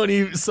Leno and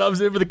he subs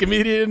in for the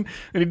comedian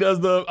and he does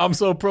the "I'm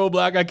so pro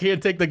black I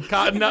can't take the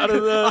cotton out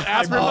of the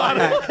aspirin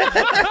bottle."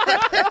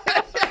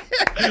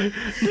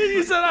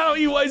 He said, "I don't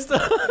eat white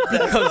stuff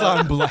Because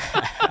I'm black.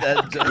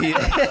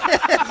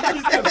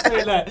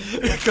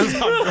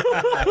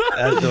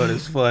 That joint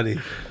is funny.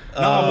 No,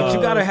 but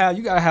you gotta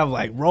have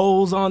like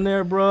rolls on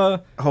there, bro.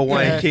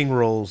 Hawaiian King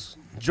rolls.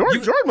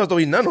 George must don't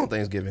eat none on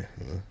Thanksgiving.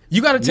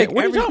 You gotta take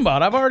What are you talking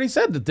about? I've already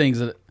said the things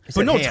that.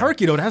 But no ham.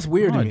 turkey though. That's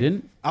weird No, to I me.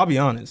 didn't. I'll be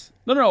honest.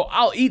 No.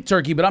 I'll eat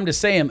turkey, but I'm just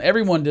saying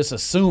everyone just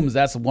assumes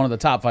that's one of the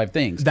top 5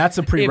 things. That's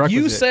a prerequisite.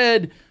 If you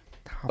said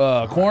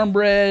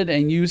cornbread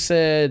and you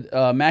said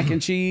mac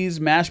and cheese,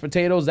 mashed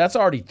potatoes, that's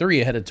already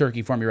 3 ahead of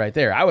turkey for me right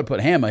there. I would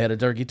put ham ahead of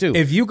turkey too.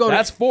 If you go to-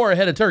 that's 4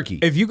 ahead of turkey.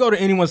 If you go to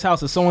anyone's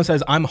house and someone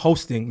says I'm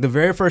hosting, the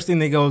very first thing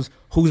they goes,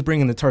 "Who's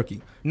bringing the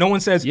turkey?" No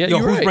one says, Yeah, "Yo,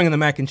 you're who's right. bringing the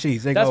mac and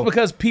cheese?" They That's go,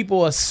 because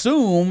people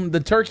assume the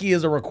turkey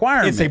is a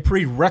requirement. it's a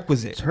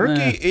prerequisite.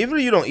 Turkey, even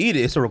if you don't eat it,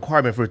 it's a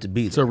requirement for it to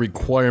be It's a there.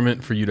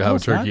 requirement for you to have a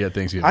it's turkey not. at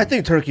Thanksgiving. I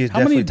think turkey is How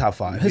many definitely top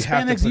 5. You have to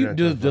Hispanics put it you in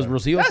do? top Does 5.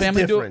 Rosillo's That's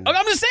family different. do it?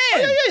 I'm just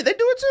saying. Yeah, they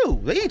do it too.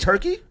 They eat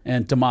turkey.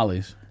 And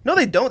tamales. No,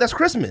 they don't. That's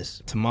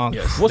Christmas. Tamales.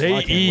 They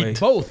I can't eat wait.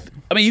 Both.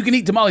 I mean, you can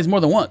eat tamales more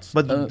than once.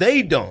 But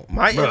they don't.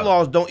 My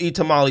in-laws don't eat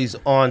tamales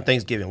on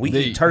Thanksgiving. We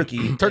They eat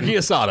turkey turkey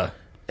asada.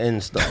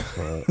 and stuff.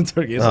 Right?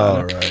 Turkey is All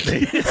on there. right.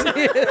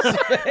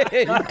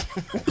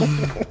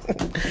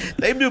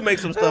 They do make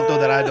some stuff though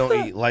that I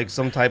don't eat, like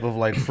some type of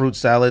like fruit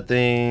salad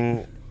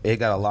thing. It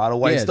got a lot of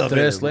white stuff in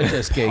it. Tres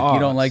leches cake. You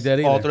don't like that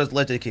either. Oh, tres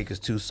leche cake is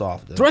too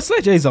soft. Though. Tres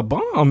leche is a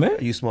bomb, man.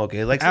 You smoke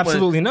it? Like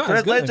Absolutely not. Tres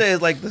It's good. leche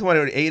is like somebody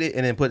already ate it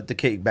and then put the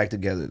cake back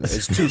together.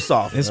 It's too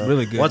soft. It's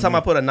really good, One time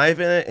man. I put a knife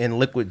in it and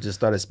liquid just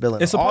started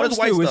spilling. It's all this supposed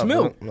white to. It's stuff.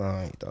 milk. No,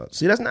 I ain't thought.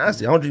 See, that's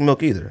nasty. I don't drink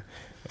milk either,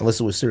 unless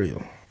it was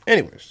cereal.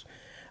 Anyways,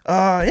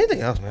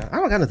 anything else, man? I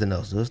don't got nothing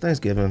else. It's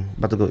Thanksgiving.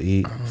 About to go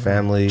eat.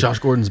 Family. Josh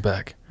Gordon's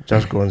back.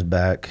 Josh Gordon's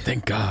back.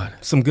 Thank God.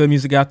 Some good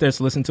music out there,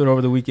 so listen to it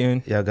over the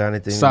weekend. Y'all got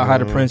anything? Saw Hi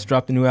to Prince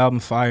dropped the new album,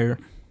 Fire.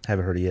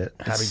 Haven't heard it yet.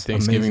 Happy It's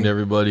Thanksgiving amazing. to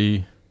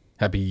everybody.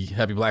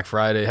 Happy Black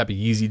Friday. Happy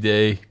Yeezy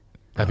Day.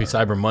 Happy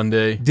Cyber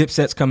Monday.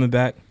 Dipset's coming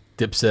back.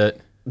 Dipset.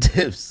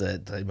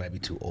 Dipset. They might be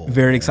too old.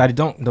 Very excited.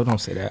 Don't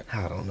say that.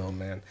 I don't know,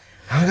 man.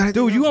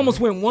 Dude, you almost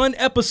went 1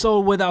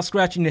 episode without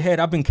scratching your head.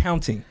 I've been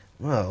counting.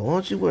 Well, why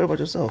don't you worry about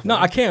yourself? No,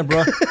 I can't,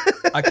 bro.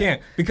 I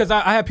can't because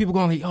I have people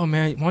going like, "Oh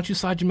man, why don't you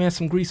slide your man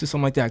some grease or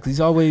something like that?" Because he's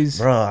always,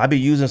 Bro, I be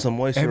using some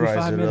Every 5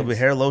 moisturizer, minutes.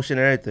 hair lotion,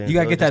 everything. you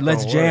gotta bro. get It that just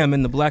Let's don't Jam work.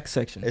 in the black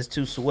section It's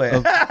too sweat.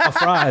 of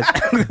fries.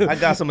 I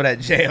got some of that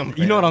jam.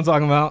 You know what I'm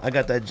talking about? I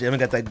got that jam. I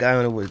got that guy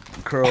on it with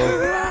curl.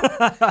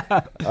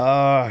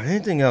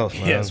 Anything else,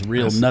 man? Yes,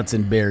 real nuts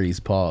and berries.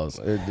 Pause.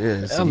 It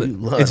is. Hell, You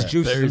love it's that.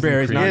 juices and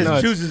berries, cream. not Yeah, it's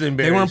nuts. juices and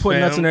They berries, weren't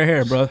putting nuts in fam. their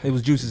hair, bro. It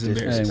was juices and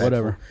berries. Hey,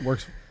 whatever.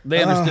 Works.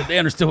 They understood. They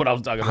understood what I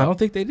was talking I about. don't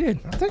think they did.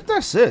 I think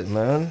that's it,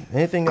 man.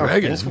 Anything else?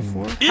 Greg thankful is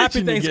for? Happy itching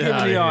to get Thanksgiving out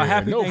to of y'all. here.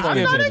 Happy No pun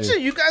Thanksgiving. No, intended. that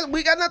shit. You guys,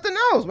 we got nothing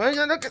else,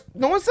 man.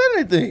 No one said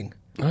anything.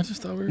 I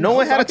just thought we were No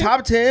one had a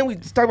top 10. We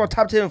talked about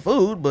top 10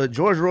 food, but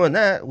George ruined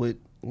that with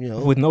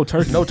With no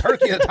turkey. no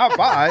turkey in the top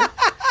 5.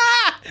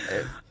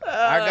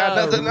 I got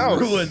nothing else.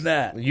 Ruin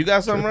that. You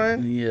got something,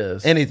 Ryan?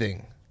 Yes.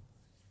 Anything?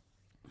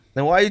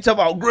 Then why are you talking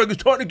about Greg is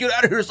trying to get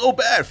out of here so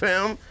bad,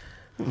 fam?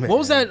 Man. What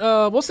was that?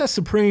 What's that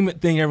Supreme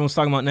thing everyone's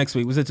talking about next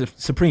week? Was it the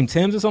Supreme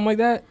Tims or something like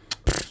that?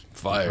 I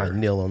fire.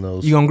 kneel on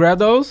those. You gonna grab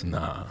those?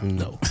 Nah.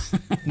 No.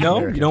 No,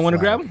 American you don't want to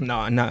flag. grab them? No,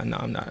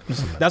 I'm not.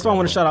 That's why I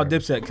want to shout out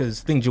Dipset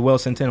because I think Joel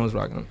Santana was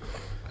rocking them.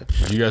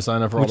 Did you guys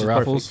sign up for all Which the is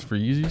raffles perfect. for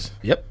Yeezys?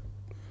 Yep.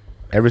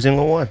 Every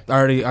single one.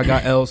 I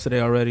got L's today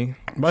already.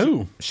 By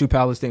who? Shoe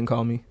Palace didn't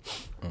call me.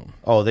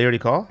 Oh, they already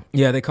called?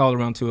 Yeah, they called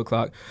around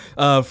 2:00.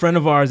 A friend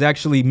of ours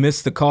actually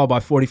missed the call by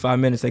 45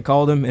 minutes. They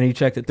called him and he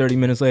checked it 30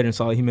 minutes later and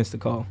saw he missed the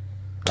call.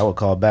 I would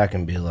call back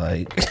and be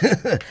like,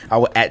 I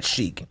would at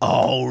Chic.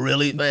 Oh,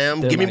 really,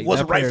 ma'am? They're Give me like,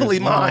 what's "That player is rightfully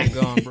long mine.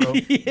 gone, bro."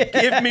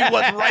 Give me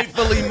what's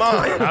rightfully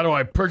mine. How do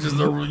I purchase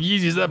the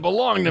Yeezys that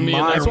belong to me?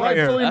 And Mine's they're right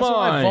here. rightfully That's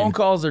why mine. phone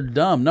calls are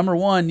dumb. Number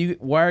one,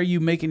 why are you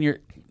making your?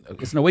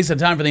 It's a waste of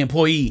time for the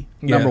employee.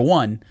 Yeah. Number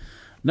one.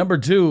 Number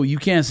two, you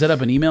can't set up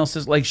an email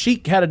system. Like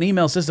Sheik had an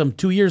email system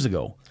 2 years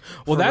ago.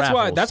 Well, for that's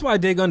raffles. why I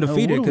dig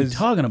Undefeated. What are we 'Cause,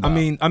 talking about?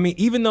 I mean,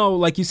 even though,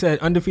 like you said,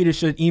 Undefeated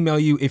should email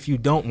you if you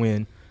don't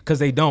win, because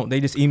they don't. They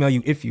just email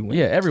you if you win.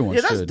 Yeah, everyone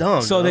Yeah, that's should.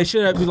 dumb. So they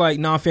should be like,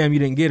 "Nah, fam, you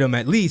didn't get them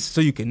at least,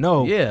 so you can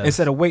know." Yeah.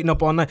 Instead of waiting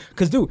up all night,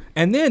 because dude,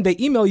 and then they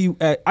email you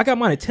at. I got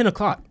mine at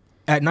 10:00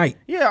 at night.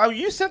 Yeah,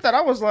 you sent that.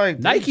 I was like,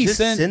 Nike just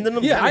sent- sending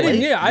them. Yeah, that I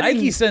didn't. late? Yeah, I Nike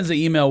didn't. sends an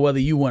email whether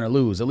you win or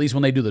lose. At least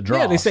when they do the draw.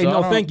 Yeah, they say So I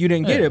no, don't- thank you,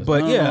 didn't get yeah, it.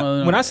 But no, yeah, no,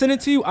 no. when I sent it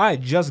to you, I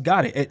just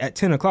got it at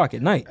 10:00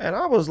 at night. And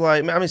I was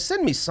like, man, I mean,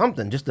 send me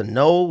something just to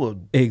know.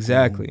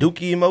 Exactly.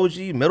 Dookie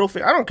emoji, middle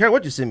finger. I don't care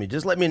what you send me.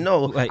 Just let me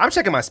know. Like- I'm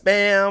checking my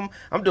spam.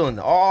 I'm doing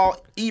all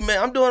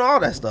email. I'm doing all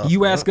that stuff.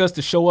 You ask us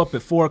to show up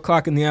at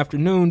 4:00 in the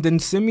afternoon, then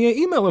send me an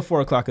email at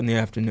 4:00 in the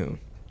afternoon.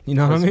 You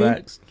know what I mean?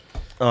 Facts.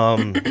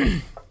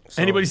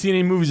 Anybody seen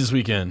any movies this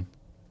weekend?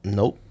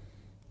 Nope.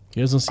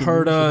 You guys don't see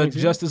Heard movies for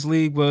Thanksgiving? Justice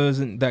League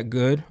wasn't that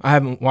good. I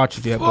haven't watched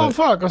it yet. Oh But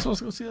fuck! I'm supposed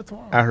to go see that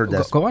tomorrow. I heard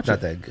that's go watch not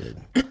it. that good.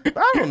 But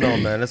I don't know,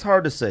 man. It's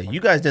hard to say. You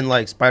guys didn't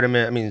like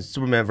Spider-Man. I mean,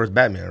 Superman versus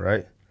Batman,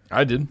 right?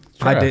 I did.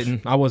 I Trash.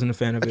 didn't. I wasn't a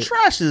fan of it.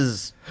 Trash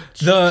is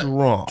The-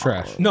 strong.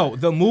 Trash. No,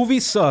 the movie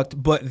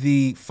sucked, but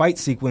the fight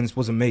sequence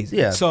was amazing.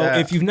 Yeah, So that-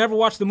 if you've never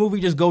watched the movie,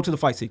 just go to the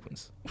fight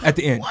sequence at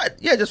the end. What?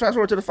 Yeah, just fast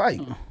forward to the fight.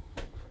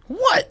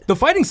 What? The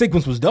fighting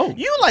sequence was dope.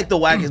 You like the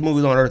wackest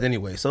movies on earth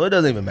anyway, so it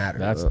doesn't even matter.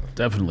 That's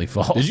definitely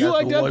false. Did you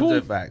like the ones Deadpool?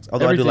 that facts.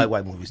 Although I Everything- do like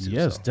white movies too.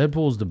 Yes, so.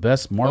 Deadpool's the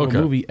best Marvel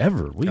Okay. movie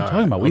ever. What are you All talking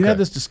right, about? We've okay. had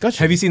this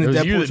discussion. Have you seen the It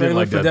was you Deadpool that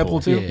trailer didn't for like Deadpool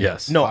Deadpool. 2? Yeah.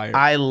 Yes. No, Fire.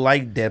 I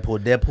like Deadpool.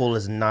 Deadpool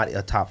is not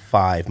a top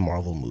 5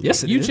 Marvel movie.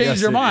 Yes, it You is. changed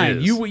Yes, your it mind.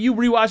 is. You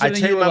rewatched it I and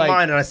changed you were my like,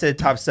 mind and I said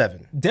top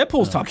 7.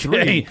 Deadpool's top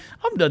 "Hey, 3.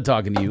 I'm done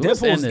talking to you.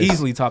 Let's end Deadpool's this."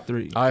 easily top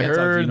 3. I Can't talk to you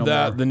heard no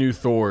that more. the new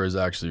Thor is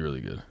actually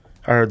really good.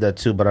 I heard that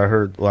too, but I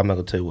heard. Well, I'm not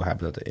gonna tell you what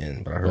happened at the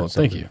end, but I heard Well,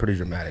 thank something you. pretty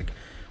dramatic,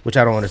 which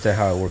I don't understand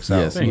how it works out.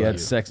 Yes, he Thank had you.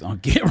 sex on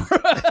camera.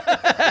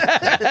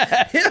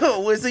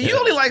 Yo, so you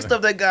only like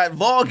stuff that got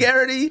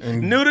vulgarity,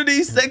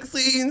 nudity, sex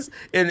scenes,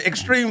 and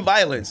extreme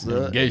violence.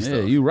 Gay Yeah,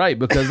 stuff. you right,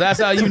 because that's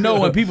how you know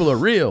when people are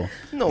real.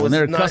 No, when it's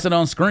they're not. cussing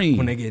on screen.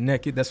 When they get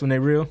naked, that's when they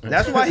real.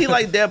 That's why he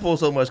liked Deadpool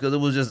so much, because it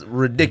was just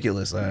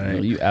ridiculous. All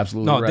right. You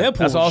absolutely No, right. Deadpool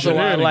That's also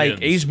why I like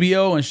shenanigans.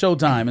 HBO and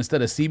Showtime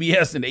instead of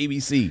CBS and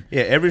ABC.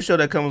 Yeah, every show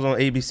that comes on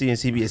ABC and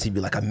CBS, he'd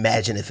be like,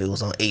 "Imagine if it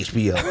was on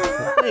HBO."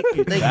 Thank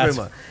you very That's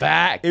much.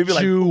 factual. It'd be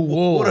like,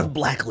 "What if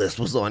Blacklist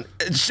was on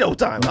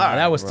Showtime?" All right,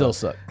 that would bro. still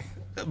suck.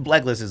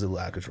 Blacklist is a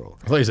lot of control.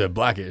 I thought you said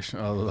Blackish.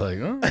 I was like,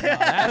 huh?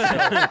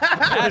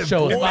 That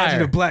show is Imagine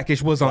fire. if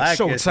Blackish was on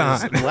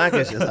Showtime.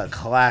 Blackish is a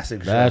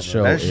classic show. That bro.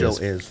 show That show is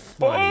is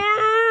funny.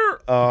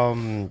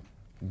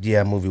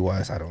 Yeah, movie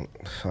wise, I don't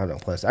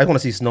plus. I want to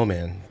see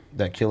Snowman,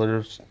 that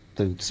killer,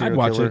 the I'd serial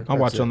watch killer. it. I'll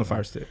watch That's it on the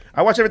Fire Stick.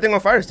 I watch everything on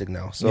Fire Stick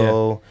now,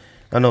 so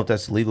I don't know if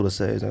that's legal to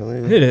say. Is that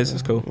legal? It is.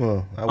 It's cool.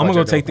 Well, I I'm watch gonna go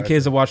everything take on the Fire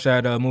kids Stick. to watch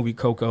that movie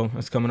Coco.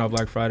 That's coming out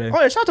Black Friday.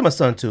 Oh yeah, shout out to my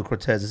son too,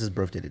 Cortez. It's his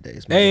birthday today.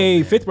 It's my Hey,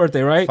 little man. 5th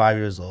birthday, right? 5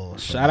 years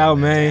old. Shout out,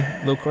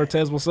 man. Little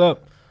Cortez, what's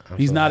up?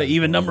 He's not an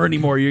even number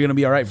anymore. You're gonna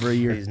be all right for a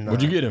year. He's not.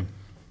 What'd you get him?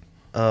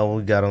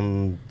 We got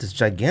him this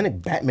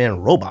gigantic Batman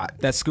robot.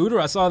 That scooter,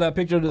 I saw that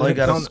picture. Of the Oh, he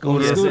got a on the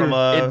scooter. From,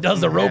 It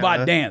does the robot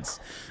yeah. dance.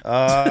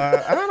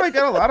 I don't know. He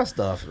got a lot of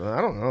stuff. I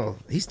don't know.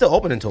 He's still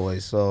opening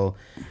toys, so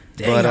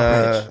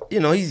But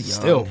he's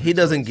young. Still. He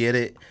doesn't get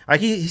it. Like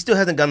he still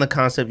hasn't gotten the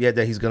concept yet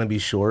that he's gonna be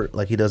short.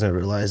 Like he doesn't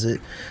realize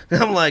it.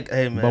 And I'm like,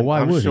 hey man, But why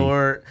I'm would he?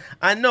 short.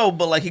 I know,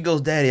 but like he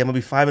goes, Daddy, I'm gonna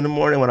be 5 a.m.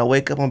 when I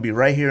wake up. I'm gonna be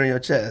right here in your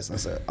chest. I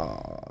said,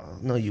 oh,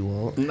 no, you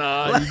won't.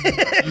 Nah,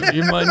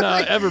 you might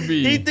not ever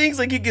be. He thinks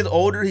like he gets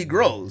older, he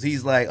grows.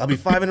 He's like, I'll be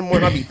 5 a.m.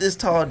 I'll be this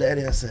tall,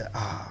 Daddy. I said,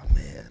 oh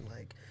man,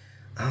 like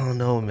I don't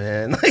know,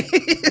 man. Like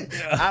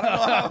I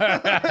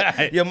don't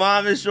know. Your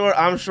mom is short.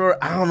 I'm short.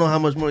 I don't know how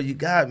much more you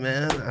got,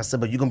 man. I said,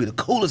 but you're gonna be the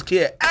coolest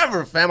kid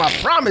ever, fam. I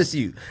promise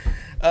you.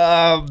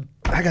 I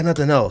got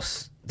nothing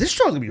else. This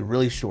show's gonna be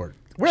really short.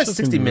 We're at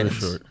 60 minutes.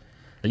 Short.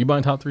 Are you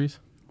buying top threes?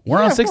 We're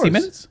Yeah, on of 60 course.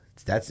 minutes.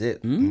 That's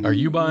it. Are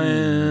you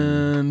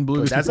buying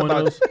Blue That's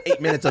about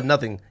 8 minutes of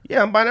nothing.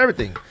 Yeah, I'm buying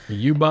everything. Are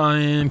you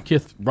buying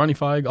Kith Ronnie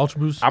Feig Ultra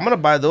Boost? I'm gonna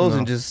buy those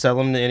and just sell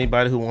them to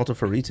anybody who wants them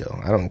for retail.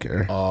 I don't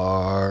care.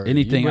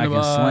 Anything I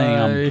can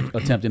sling, I'm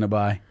attempting to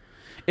buy.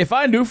 If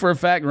I knew for a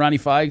fact Ronnie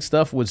Feig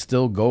stuff would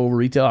still go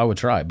retail, I would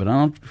try. But I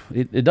don't.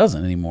 It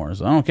doesn't anymore,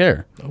 so I don't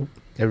care.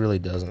 It really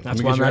doesn't. That's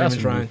me why I'm get your not ass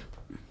even trying. removed.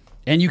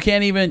 And you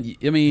can't even.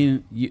 I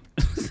mean,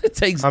 it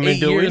takes 8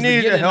 do we years need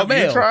to get to in the help you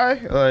mail. try?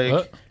 Like,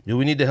 What? do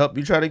we need to help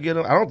you try to get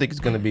them? I don't think it's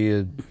gonna be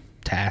a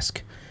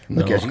task.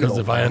 No, Look at you, because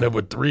if I end up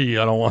with 3,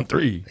 I don't want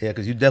 3. Yeah,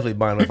 because you definitely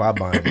buying them if I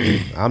buy them.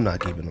 I'm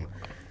not keeping them.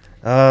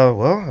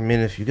 Well, I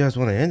mean, if you guys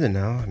want to end it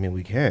now, I mean,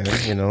 we can.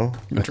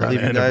 I'm trying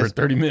to end it for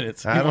 30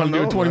 minutes. I You want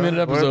don't to do a know, 20-minute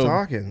man. We're episode?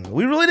 talking.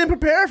 We really didn't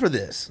prepare for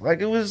this.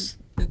 Like it was.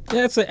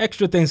 Yeah, it's an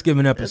extra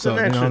Thanksgiving It's episode.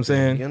 an You know what I'm extra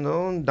saying? thing,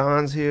 and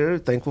Don's here.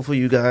 Thankful for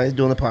you guys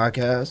doing the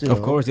podcast.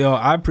 Of course, yo,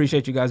 I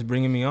appreciate you guys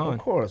bringing me on. Of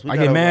course. I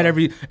get mad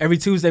every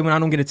Tuesday when I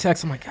don't get a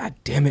text. I'm like, God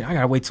damn it, I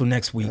gotta wait till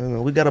next week.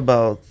 We got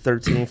about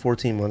 13,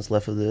 14 months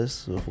left of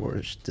this before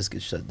this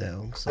gets shut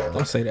down. So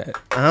Don't say that.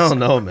 I don't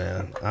know,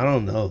 man. I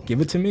don't know. Give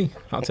it to me.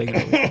 I'll take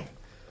it.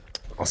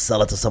 I'll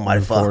sell it to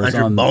somebody for course,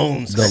 100 on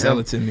bones. Sell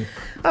it to me.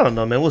 I don't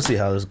know, man. We'll see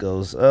how this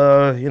goes.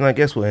 I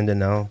guess we'll end it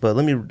now. But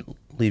let me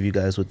leave you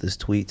guys with this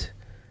tweet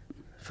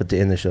to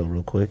end the show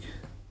real quick.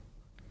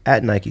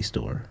 At Nike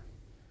Store.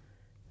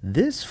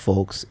 This,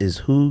 folks, is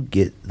who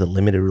get the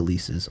limited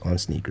releases on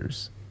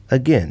sneakers.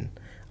 Again,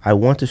 I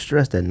want to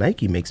stress that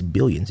Nike makes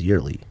billions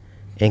yearly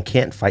and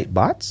can't fight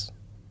bots.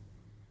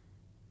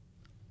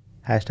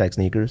 Hashtag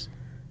sneakers.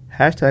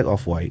 Hashtag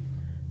off-white.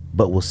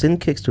 But will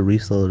send kicks to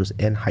resellers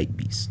and hype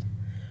beasts.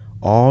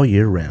 All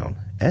year round.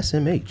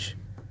 SMH.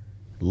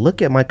 Look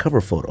at my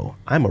cover photo.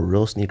 I'm a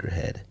real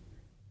sneakerhead.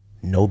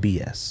 No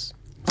BS.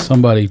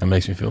 Somebody That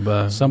makes me feel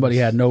bad. Somebody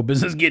had no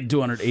business getting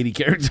 280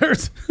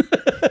 characters.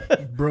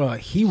 Bruh,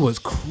 he was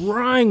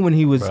crying when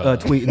he was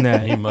tweeting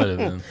that. He might have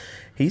been.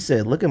 He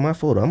said, look at my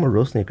photo. I'm a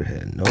real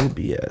sneakerhead. No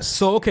BS.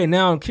 So, okay,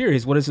 now I'm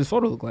curious. What does his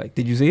photo look like?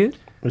 Did you see it?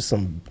 There's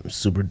some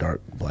super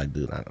dark black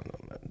dude. I don't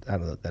know. I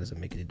don't know. That doesn't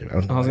make any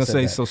difference. I was going to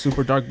say, so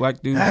super dark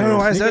black dude. I don't know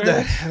why I said sneakerhead?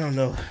 that.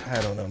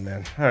 I don't know,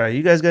 man. All right.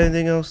 You guys got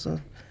anything else?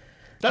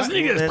 That's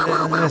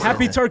niggas.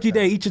 Happy Turkey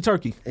Day. Eat your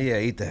turkey. Yeah,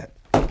 eat that.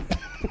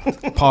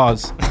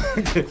 Pause.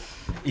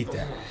 Eat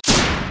that.